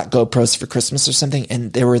boys got GoPros for Christmas or something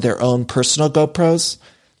and they were their own personal GoPros.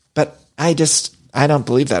 But I don't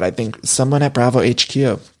believe that. I think someone at Bravo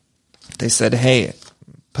HQ, they said, hey,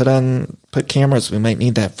 put cameras. We might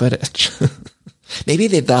need that footage. Maybe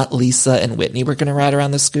they thought Lisa and Whitney were going to ride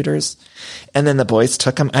around the scooters and then the boys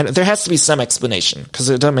took them. There has to be some explanation because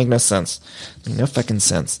it doesn't make no sense. No fucking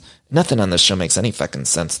sense. Nothing on this show makes any fucking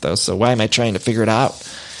sense though. So why am I trying to figure it out?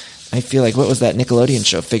 I feel like, what was that Nickelodeon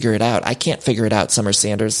show? Figure it out. I can't figure it out, Summer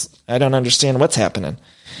Sanders. I don't understand what's happening.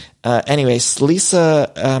 Anyways,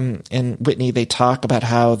 Lisa and Whitney, they talk about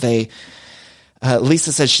how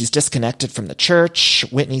Lisa says she's disconnected from the church.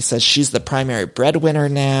 Whitney says she's the primary breadwinner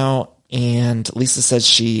now. And Lisa says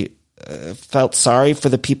she felt sorry for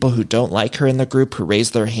the people who don't like her in the group who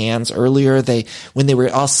raised their hands earlier. When they were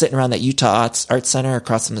all sitting around that Utah Art Center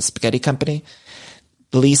across from the Spaghetti Company,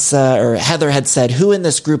 Heather had said, who in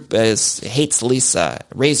this group hates Lisa?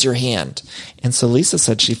 Raise your hand. And so Lisa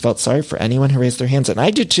said she felt sorry for anyone who raised their hands. And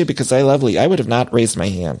I do too, because I love Lisa. I would have not raised my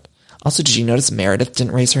hand. Also, did you notice Meredith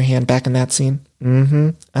didn't raise her hand back in that scene? Mm-hmm.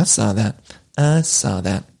 I saw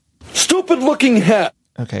that. Stupid looking hat.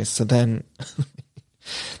 Okay, so then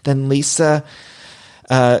Lisa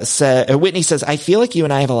Whitney says, I feel like you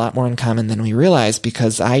and I have a lot more in common than we realize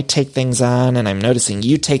because I take things on and I'm noticing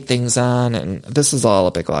you take things on, and this is all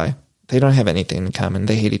a big lie. They don't have anything in common.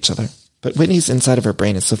 They hate each other. But Whitney's inside of her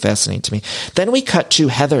brain is so fascinating to me. Then we cut to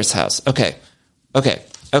Heather's house. Okay.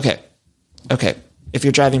 If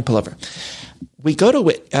you're driving, pull over. We go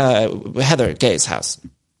to Heather Gay's house.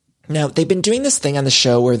 Now, they've been doing this thing on the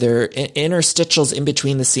show where there are interstitials in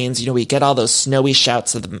between the scenes. You know, we get all those snowy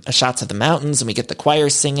shots of the mountains and we get the choir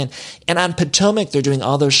singing. And on Potomac, they're doing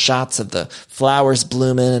all those shots of the flowers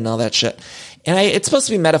blooming and all that shit. And it's supposed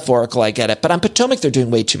to be metaphorical, I get it. But on Potomac, they're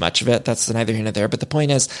doing way too much of it. That's neither here nor there. But the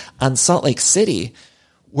point is, on Salt Lake City,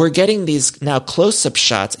 we're getting these now close-up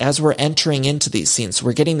shots as we're entering into these scenes. So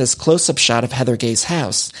we're getting this close-up shot of Heather Gay's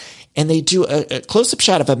house. And they do a close-up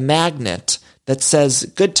shot of a magnet that says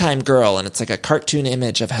Good Time Girl, and it's like a cartoon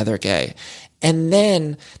image of Heather Gay. And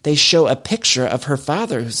then they show a picture of her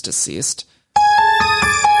father who's deceased.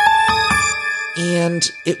 And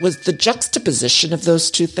it was the juxtaposition of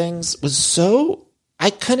those two things was so,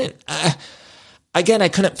 I couldn't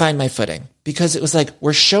find my footing because it was like,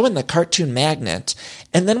 we're showing the cartoon magnet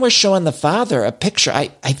and then we're showing the father a picture. I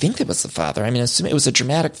think it was the father. I mean, assume it was a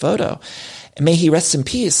dramatic photo. May he rest in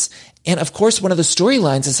peace. And of course, one of the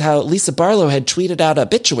storylines is how Lisa Barlow had tweeted out an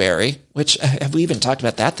obituary, which have we even talked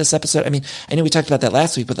about that this episode? I mean, I know we talked about that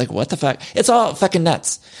last week, but like, what the fuck? It's all fucking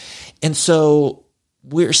nuts. And so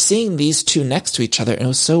we're seeing these two next to each other. And it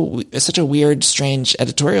was such a weird, strange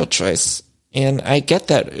editorial choice. And I get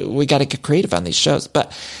that we got to get creative on these shows,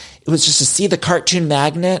 but it was just to see the cartoon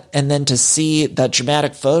magnet and then to see that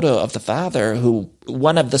dramatic photo of the father who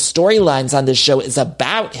one of the storylines on this show is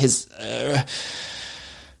about his,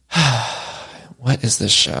 what is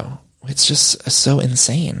this show? It's just so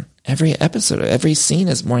insane. Every episode, every scene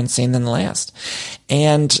is more insane than the last.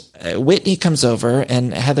 And Whitney comes over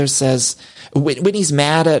and Heather says, Whitney's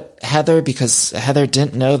mad at Heather because Heather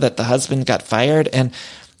didn't know that the husband got fired. And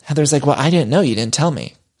Heather's like, well, I didn't know. You didn't tell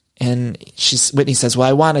me. And Whitney says, well,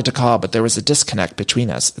 I wanted to call, but there was a disconnect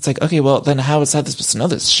between us. It's like, okay, well, then how is Heather supposed to know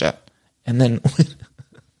this shit? And then,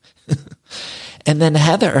 and then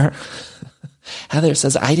Heather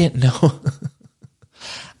says, I didn't know.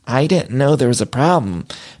 I didn't know there was a problem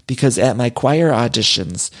because at my choir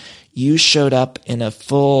auditions, you showed up in a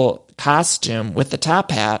full costume with the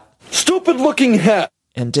top hat. Stupid looking hat.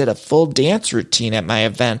 And did a full dance routine at my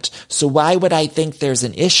event. So why would I think there's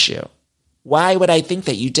an issue? Why would I think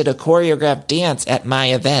that you did a choreographed dance at my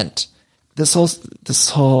event? This whole,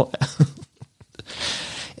 it's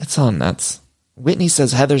all nuts. Whitney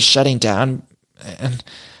says Heather's shutting down, and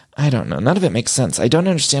I don't know. None of it makes sense. I don't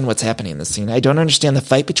understand what's happening in this scene. I don't understand the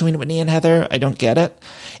fight between Whitney and Heather. I don't get it.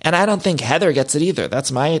 And I don't think Heather gets it either.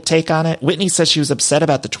 That's my take on it. Whitney says she was upset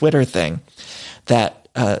about the Twitter thing,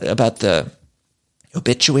 about the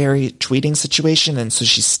obituary tweeting situation. And so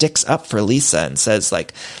she sticks up for Lisa and says,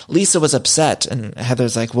 like, Lisa was upset. And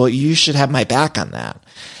Heather's like, well, you should have my back on that.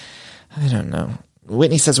 I don't know.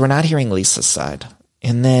 Whitney says, we're not hearing Lisa's side.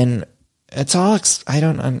 And then it's all, I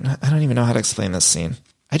don't even know how to explain this scene.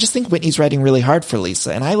 I just think Whitney's writing really hard for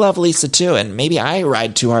Lisa. And I love Lisa too. And maybe I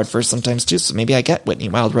ride too hard for her sometimes too. So maybe I get Whitney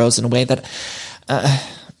Wild-Rose in a way that,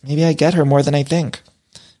 maybe I get her more than I think.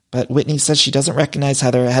 But Whitney says she doesn't recognize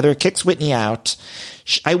Heather. Heather kicks Whitney out.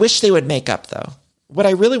 I wish they would make up, though. What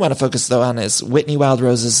I really want to focus, though, on is Whitney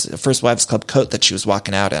Wild-Rose's First Wives Club coat that she was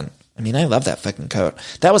walking out in. I mean, I love that fucking coat.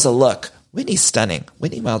 That was a look. Whitney's stunning.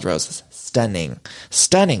 Whitney Wild-Rose is stunning.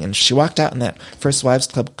 Stunning. And she walked out in that First Wives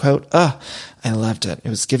Club coat. Oh, I loved it. It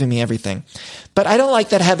was giving me everything. But I don't like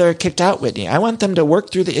that Heather kicked out Whitney. I want them to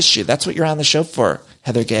work through the issue. That's what you're on the show for,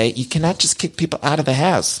 Heather Gay. You cannot just kick people out of the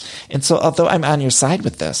house. And so, although I'm on your side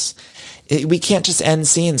with this, we can't just end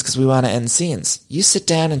scenes because we want to end scenes. You sit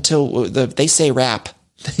down until they say wrap.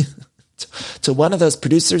 So one of those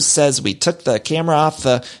producers says, we took the camera off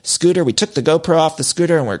the scooter, we took the GoPro off the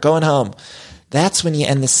scooter, and we're going home. That's when you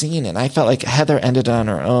end the scene. And I felt like Heather ended on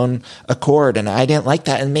her own accord, and I didn't like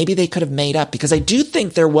that. And maybe they could have made up, because I do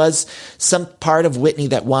think there was some part of Whitney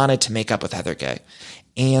that wanted to make up with Heather Gay.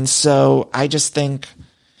 And so I just think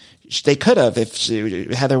they could have if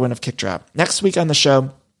Heather wouldn't have kicked her out. Next week on the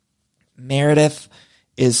show, Meredith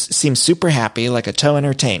seems super happy, like a toe in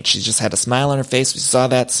her taint. She's just had a smile on her face. We saw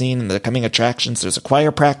that scene in the coming attractions. There's a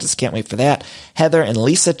choir practice. Can't wait for that. Heather and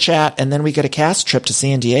Lisa chat, and then we get a cast trip to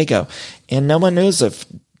San Diego. And no one knows if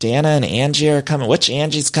Dana and Angie are coming. Which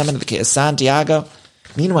Angie's coming to San Diego?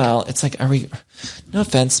 Meanwhile, it's like, no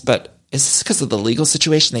offense, but is this because of the legal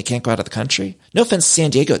situation? They can't go out of the country? No offense to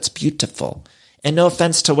San Diego. It's beautiful. And no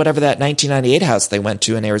offense to whatever that 1998 house they went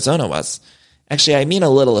to in Arizona was. Actually, I mean a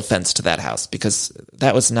little offense to that house, because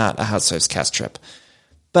that was not a Housewives cast trip.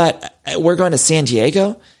 But we're going to San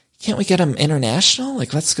Diego. Can't we get them international?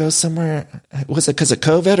 Like, let's go somewhere. Was it because of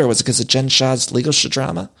COVID, or was it because of Jen Shah's legal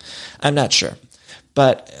drama? I'm not sure.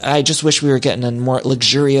 But I just wish we were getting a more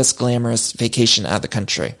luxurious, glamorous vacation out of the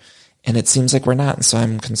country. And it seems like we're not. And so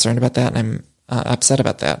I'm concerned about that, and I'm upset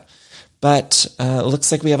about that. But it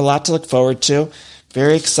looks like we have a lot to look forward to.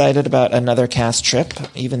 Very excited about another cast trip,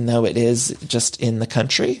 even though it is just in the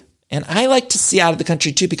country. And I like to see out of the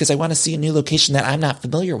country too, because I want to see a new location that I'm not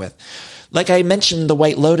familiar with. Like I mentioned, the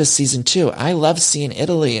White Lotus season 2. I love seeing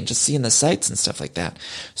Italy and just seeing the sights and stuff like that.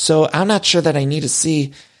 So I'm not sure that I need to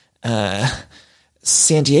see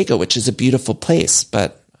San Diego, which is a beautiful place,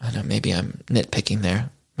 but I don't know, maybe I'm nitpicking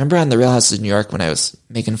there. Remember on The Real Houses of New York when I was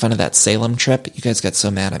making fun of that Salem trip? You guys got so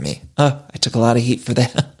mad at me. I took a lot of heat for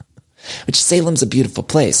that. Which, Salem's a beautiful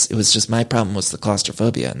place. It was just my problem was the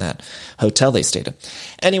claustrophobia in that hotel they stayed in.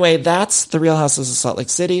 Anyway, that's The Real Houses of Salt Lake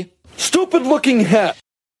City. Stupid looking hat.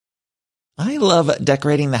 I love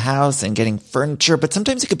decorating the house and getting furniture, but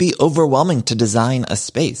sometimes it could be overwhelming to design a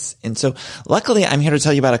space. And so luckily I'm here to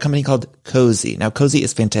tell you about a company called Cozy. Now, Cozy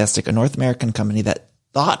is fantastic, a North American company that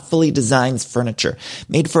thoughtfully designed furniture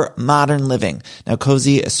made for modern living. Now,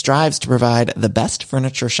 Cozy strives to provide the best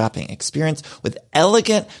furniture shopping experience with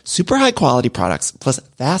elegant, super high quality products, plus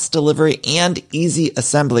fast delivery and easy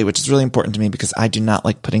assembly, which is really important to me because I do not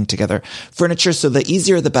like putting together furniture. So the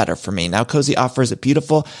easier, the better for me. Now, Cozy offers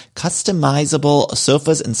beautiful, customizable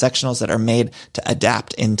sofas and sectionals that are made to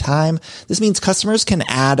adapt in time. This means customers can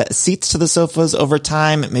add seats to the sofas over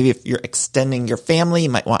time. Maybe if you're extending your family, you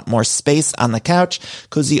might want more space on the couch.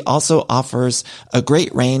 Cozy also offers a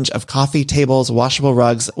great range of coffee tables, washable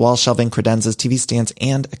rugs, wall shelving, credenzas, TV stands,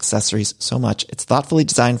 and accessories. So much. It's thoughtfully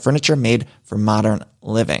designed furniture made for modern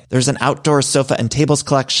living. There's an outdoor sofa and tables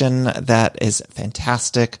collection that is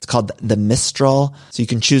fantastic. It's called the Mistral. So you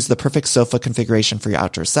can choose the perfect sofa configuration for your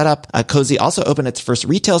outdoor setup. Cozy also opened its first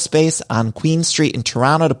retail space on Queen Street in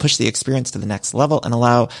Toronto to push the experience to the next level and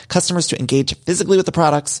allow customers to engage physically with the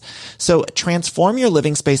products. So transform your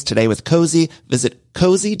living space today with Cozy. Visit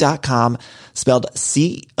cozy.com, spelled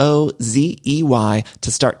COZEY,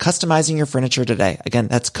 to start customizing your furniture today. Again,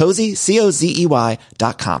 that's cozy,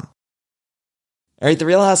 COZEY.com. All right, The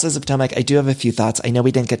Real Housewives of Potomac, I do have a few thoughts. I know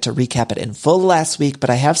we didn't get to recap it in full last week,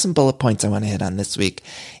 but I have some bullet points I want to hit on this week.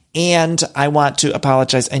 And I want to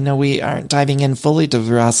apologize. I know we aren't diving in fully to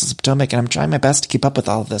The Real Housewives of Potomac, and I'm trying my best to keep up with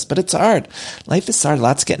all of this, but it's hard. Life is hard.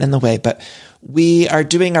 Lots getting in the way, but we are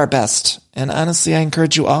doing our best. And honestly, I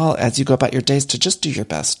encourage you all as you go about your days to just do your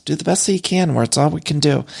best. Do the best that you can, where it's all we can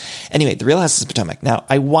do. Anyway, The Real Housewives of Potomac. Now,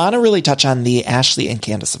 I want to really touch on the Ashley and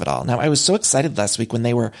Candace of it all. Now, I was so excited last week when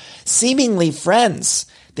they were seemingly friends.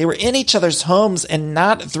 They were in each other's homes and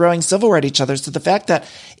not throwing silverware at each other. So the fact that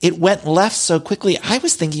it went left so quickly, I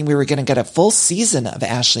was thinking we were going to get a full season of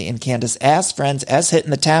Ashley and Candace as friends, as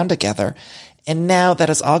hitting the town together. And now that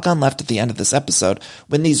has all gone left at the end of this episode.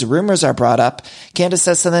 When these rumors are brought up, Candace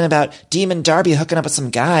says something about Demon Darby hooking up with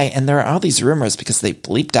some guy, and there are all these rumors because they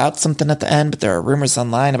bleeped out something at the end, but there are rumors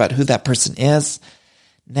online about who that person is.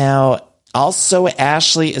 Now, also,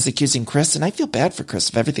 Ashley is accusing Chris, and I feel bad for Chris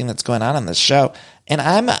of everything that's going on this show. And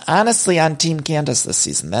I'm honestly on Team Candace this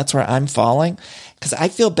season. That's where I'm falling because I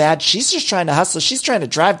feel bad. She's just trying to hustle. She's trying to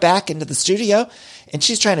drive back into the studio, and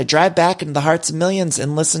she's trying to drive back into the hearts of millions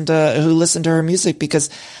and listen to her music, because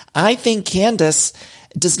I think Candace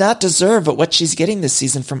does not deserve what she's getting this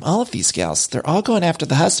season from all of these gals. They're all going after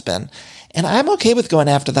the husband. And I'm okay with going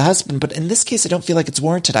after the husband, but in this case, I don't feel like it's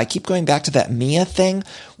warranted. I keep going back to that Mia thing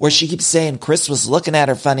where she keeps saying Chris was looking at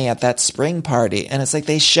her funny at that spring party. And it's like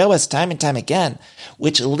they show us time and time again,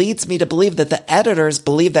 which leads me to believe that the editors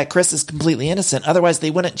believe that Chris is completely innocent. Otherwise,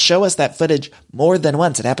 they wouldn't show us that footage more than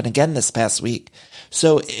once. It happened again this past week.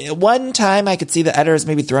 So one time I could see the editors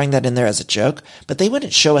maybe throwing that in there as a joke, but they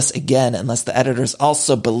wouldn't show us again unless the editors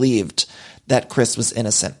also believed that Chris was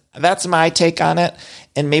innocent. That's my take on it,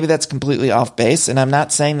 and maybe that's completely off base, and I'm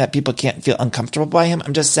not saying that people can't feel uncomfortable by him.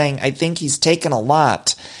 I'm just saying I think he's taken a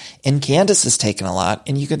lot, and Candace has taken a lot,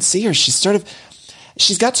 and you can see her. She's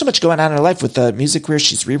got so much going on in her life with the music career.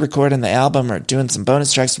 She's re-recording the album or doing some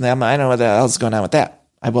bonus tracks from the album. I don't know what the hell's going on with that.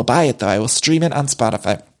 I will buy it, though. I will stream it on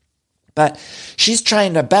Spotify. But she's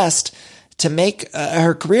trying her best to make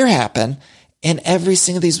her career happen, and every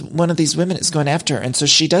single one of these women is going after her. And so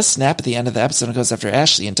she does snap at the end of the episode and goes after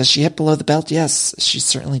Ashley. And does she hit below the belt? Yes, she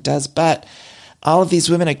certainly does. But all of these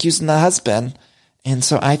women accusing the husband. And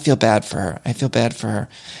so I feel bad for her.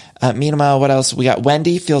 Meanwhile, what else? We got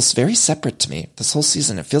Wendy feels very separate to me this whole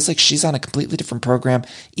season. It feels like she's on a completely different program.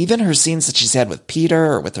 Even her scenes that she's had with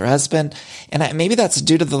Peter or with her husband. And maybe that's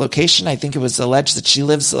due to the location. I think it was alleged that she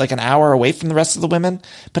lives like an hour away from the rest of the women.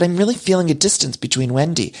 But I'm really feeling a distance between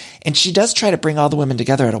Wendy. And she does try to bring all the women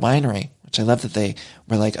together at a winery, which I love that they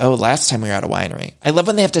were like, oh, last time we were at a winery. I love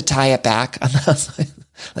when they have to tie it back on the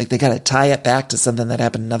like they got to tie it back to something that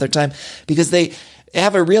happened another time, because they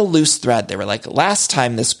have a real loose thread. They were like, last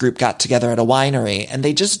time this group got together at a winery, and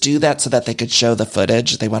they just do that so that they could show the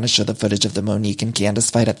footage. They want to show the footage of the Monique and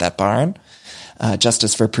Candace fight at that barn.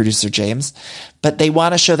 Justice for producer James. But they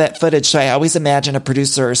want to show that footage. So I always imagine a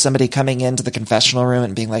producer or somebody coming into the confessional room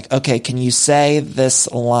and being like, okay, can you say this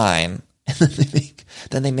line? And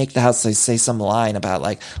then they make the house say some line about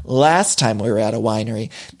like, last time we were at a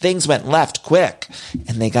winery, things went left quick.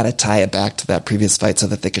 And they got to tie it back to that previous fight so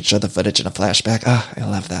that they could show the footage in a flashback. Oh, I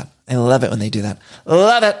love that. I love it when they do that.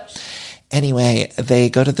 Love it. Anyway, they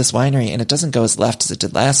go to this winery and it doesn't go as left as it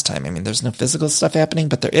did last time. I mean, there's no physical stuff happening,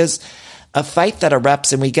 but there is a fight that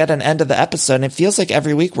erupts, and we get an end of the episode, and it feels like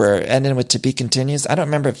every week we're ending with To Be Continues. I don't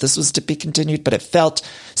remember if this was To Be Continued, but it felt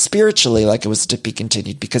spiritually like it was To Be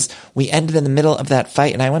Continued, because we ended in the middle of that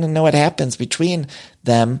fight, and I want to know what happens between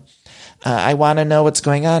them. I want to know what's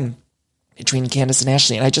going on. between Candace and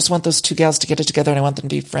Ashley. And I just want those two gals to get it together, and I want them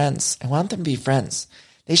to be friends.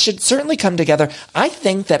 They should certainly come together. I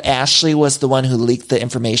think that Ashley was the one who leaked the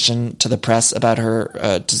information to the press about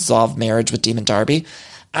her dissolved marriage with Demon Darby.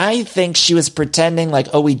 I think she was pretending like,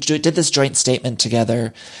 oh, we did this joint statement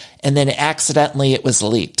together, and then accidentally it was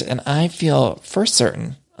leaked. And I feel for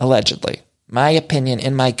certain, allegedly, my opinion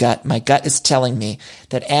in my gut is telling me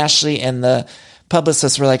that Ashley and the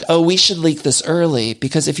publicists were like, oh, we should leak this early,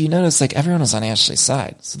 because if you notice, like, everyone was on Ashley's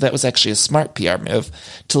side. So that was actually a smart PR move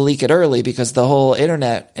to leak it early, because the whole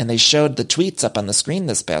internet, and they showed the tweets up on the screen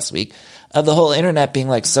this past week of the whole internet being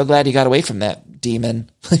like, so glad you got away from that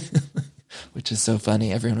demon, which is so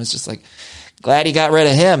funny. Everyone was just like, glad he got rid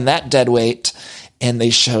of him, that dead weight. And they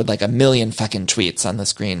showed like 1 million fucking tweets on the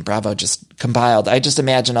screen. Bravo just compiled. I just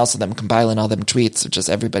imagine also them compiling all them tweets of just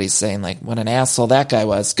everybody saying like, what an asshole that guy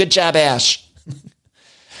was. Good job, Ash.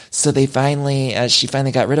 So they she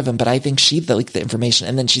finally got rid of him, but I think she leaked the information,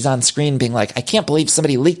 and then she's on screen being like, I can't believe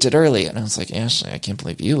somebody leaked it early. And I was like, Ashley, I can't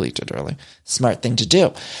believe you leaked it early. Smart thing to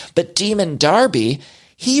do. But Demon Darby,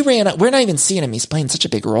 we're not even seeing him. He's playing such a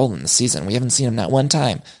big role in the season. We haven't seen him not one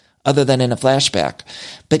time, other than in a flashback.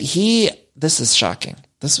 But this is shocking.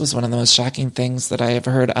 This was one of the most shocking things that I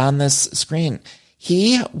ever heard on this screen.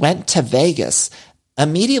 He went to Vegas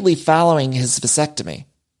immediately following his vasectomy.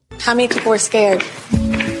 How many people were scared?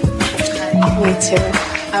 Me too.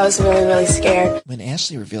 I was really, really scared. When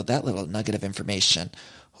Ashley revealed that little nugget of information,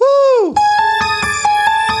 whoo!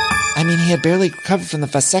 I mean, he had barely recovered from the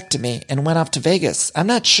vasectomy and went off to Vegas. I'm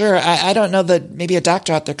not sure. I don't know that maybe a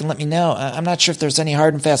doctor out there can let me know. I'm not sure if there's any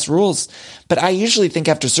hard and fast rules, but I usually think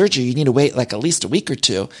after surgery, you need to wait like at least a week or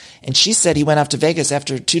two. And she said he went off to Vegas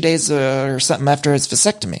after 2 days or something after his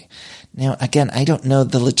vasectomy. Now, again, I don't know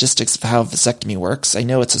the logistics of how a vasectomy works. I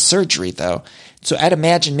know it's a surgery, though. So I'd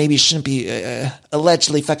imagine maybe it shouldn't be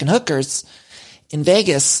allegedly fucking hookers in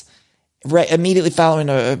Vegas right immediately following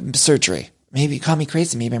a surgery. Maybe call me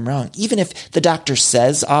crazy, maybe I'm wrong. Even if the doctor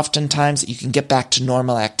says oftentimes that you can get back to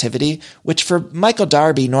normal activity, which for Michael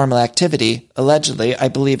Darby, normal activity, allegedly, I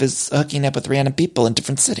believe is hooking up with random people in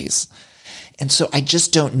different cities. And so I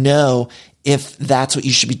just don't know if that's what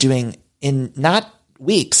you should be doing in not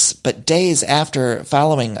weeks, but days after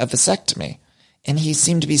following a vasectomy. And he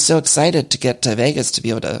seemed to be so excited to get to Vegas to be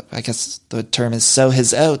able to, I guess the term is sow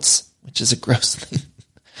his oats, which is a gross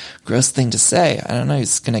thing to say. I don't know.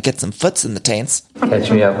 He's going to get some foots in the taints. Catch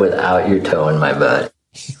me up without your toe in my butt.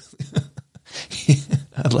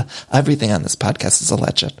 Everything on this podcast is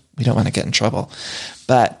alleged. We don't want to get in trouble.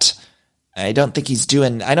 But I don't think he's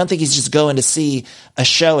just going to see a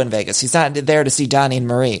show in Vegas. He's not there to see Donnie and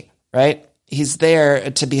Marie, right? He's there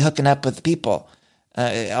to be hooking up with people.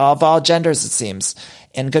 Of all genders, it seems.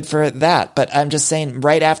 And good for that. But I'm just saying,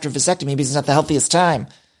 right after vasectomy, maybe it's not the healthiest time.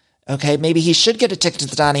 Okay, maybe he should get a ticket to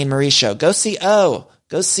the Donnie and Marie show. Go see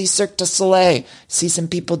Cirque du Soleil. See some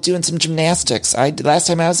people doing some gymnastics. Last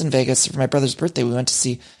time I was in Vegas for my brother's birthday, we went to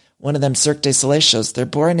see one of them Cirque du Soleil shows. They're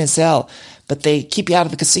boring as hell, but they keep you out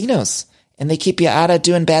of the casinos, and they keep you out of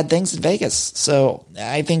doing bad things in Vegas. So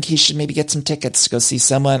I think he should maybe get some tickets to go see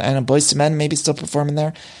someone. I know Boyz II Men maybe still performing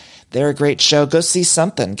there. They're a great show. Go see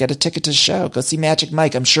something. Get a ticket to the show. Go see Magic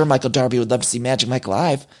Mike. I'm sure Michael Darby would love to see Magic Mike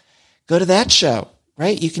live. Go to that show.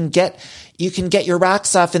 Right? You can get your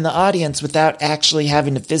rocks off in the audience without actually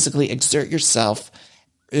having to physically exert yourself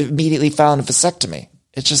immediately following a vasectomy.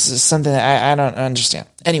 It's just something that I don't understand.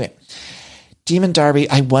 Anyway, Demon Darby,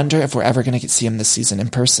 I wonder if we're ever going to see him this season in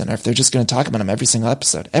person, or if they're just going to talk about him every single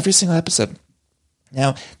episode. Every single episode.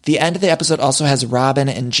 Now, the end of the episode also has Robin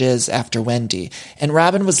and Jiz after Wendy. And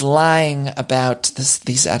Robin was lying about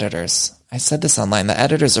these editors. I said this online. The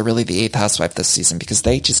editors are really the eighth housewife this season, because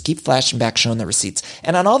they just keep flashing back, showing the receipts.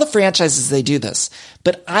 And on all the franchises, they do this.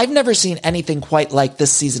 But I've never seen anything quite like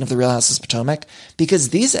this season of The Real Houses of Potomac, because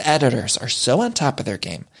these editors are so on top of their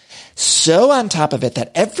game. So on top of it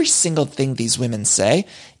that every single thing these women say,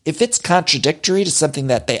 if it's contradictory to something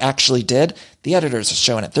that they actually did, the editors are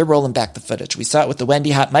showing it. They're rolling back the footage. We saw it with the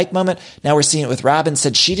Wendy hot mic moment. Now we're seeing it with Robin.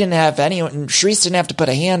 Said she didn't have anyone, Charisse didn't have to put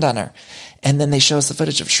a hand on her. And then they show us the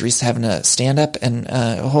footage of Charisse having to stand up and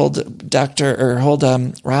hold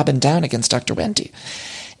Robin down against Dr. Wendy.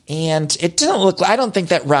 And it didn't look, I don't think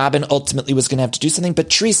that Robin ultimately was going to have to do something, but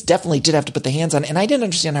Charisse definitely did have to put the hands on. And I didn't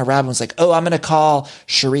understand how Robin was like, oh, I'm going to call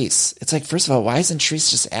Charisse. It's like, first of all, why isn't Charisse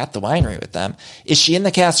just at the winery with them? Is she in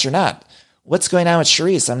the cast or not? What's going on with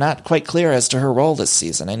Charisse? I'm not quite clear as to her role this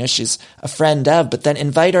season. I know she's a friend of, but then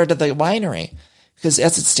invite her to the winery. Because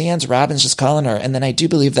as it stands, Robin's just calling her. And then I do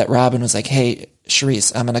believe that Robin was like, hey,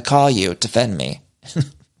 Charisse, I'm going to call you. Defend me.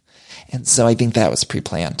 And so I think that was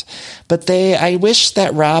pre-planned. But I wish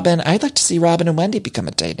that I'd like to see Robin and Wendy become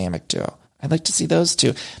a dynamic duo. I'd like to see those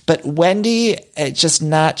two. But Wendy, she's,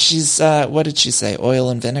 what did she say? Oil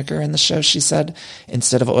and vinegar in the show, she said,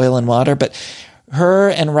 instead of oil and water. But her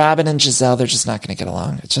and Robin and Giselle, they're just not going to get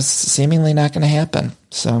along. It's just seemingly not going to happen.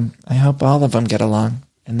 So I hope all of them get along.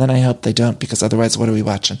 And then I hope they don't, because otherwise, what are we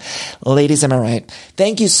watching? Ladies, am I right?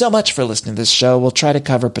 Thank you so much for listening to this show. We'll try to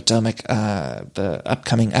cover Potomac, the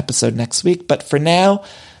upcoming episode next week. But for now,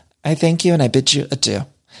 I thank you and I bid you adieu.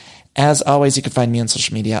 As always, you can find me on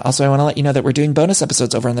social media. Also, I want to let you know that we're doing bonus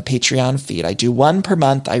episodes over on the Patreon feed. I do one per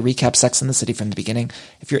month. I recap Sex and the City from the beginning.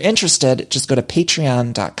 If you're interested, just go to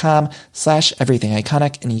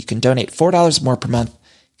patreon.com/everythingiconic and you can donate $4 more per month.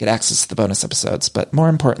 Get access to the bonus episodes, but more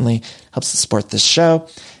importantly, helps to support this show.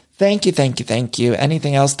 Thank you, thank you, thank you.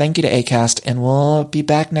 Anything else? Thank you to Acast, and we'll be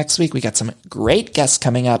back next week. We got some great guests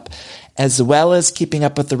coming up, as well as keeping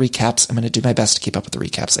up with the recaps. I'm going to do my best to keep up with the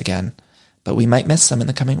recaps again, but we might miss some in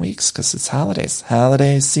the coming weeks because it's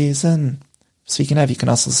holiday season. Speaking of, you can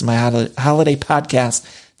also listen to my holiday podcast.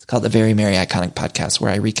 It's called the Very Merry Iconic Podcast,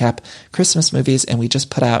 where I recap Christmas movies, and we just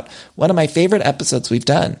put out one of my favorite episodes we've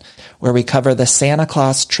done, where we cover the Santa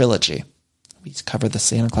Claus trilogy. It's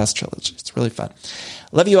really fun.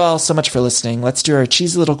 Love you all so much for listening. Let's do our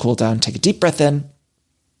cheesy little cool down. Take a deep breath in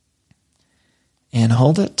and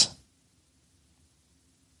hold it.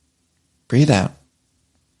 Breathe out.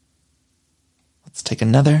 Let's take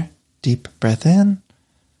another deep breath in.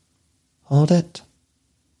 Hold it.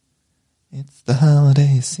 It's the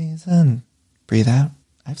holiday season. Breathe out.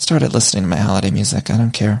 I've started listening to my holiday music. I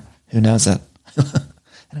don't care who knows it. I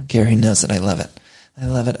don't care who knows it. I love it.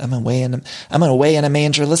 I'm away in a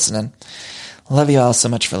manger listening. Love you all so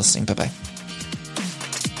much for listening. Bye-bye.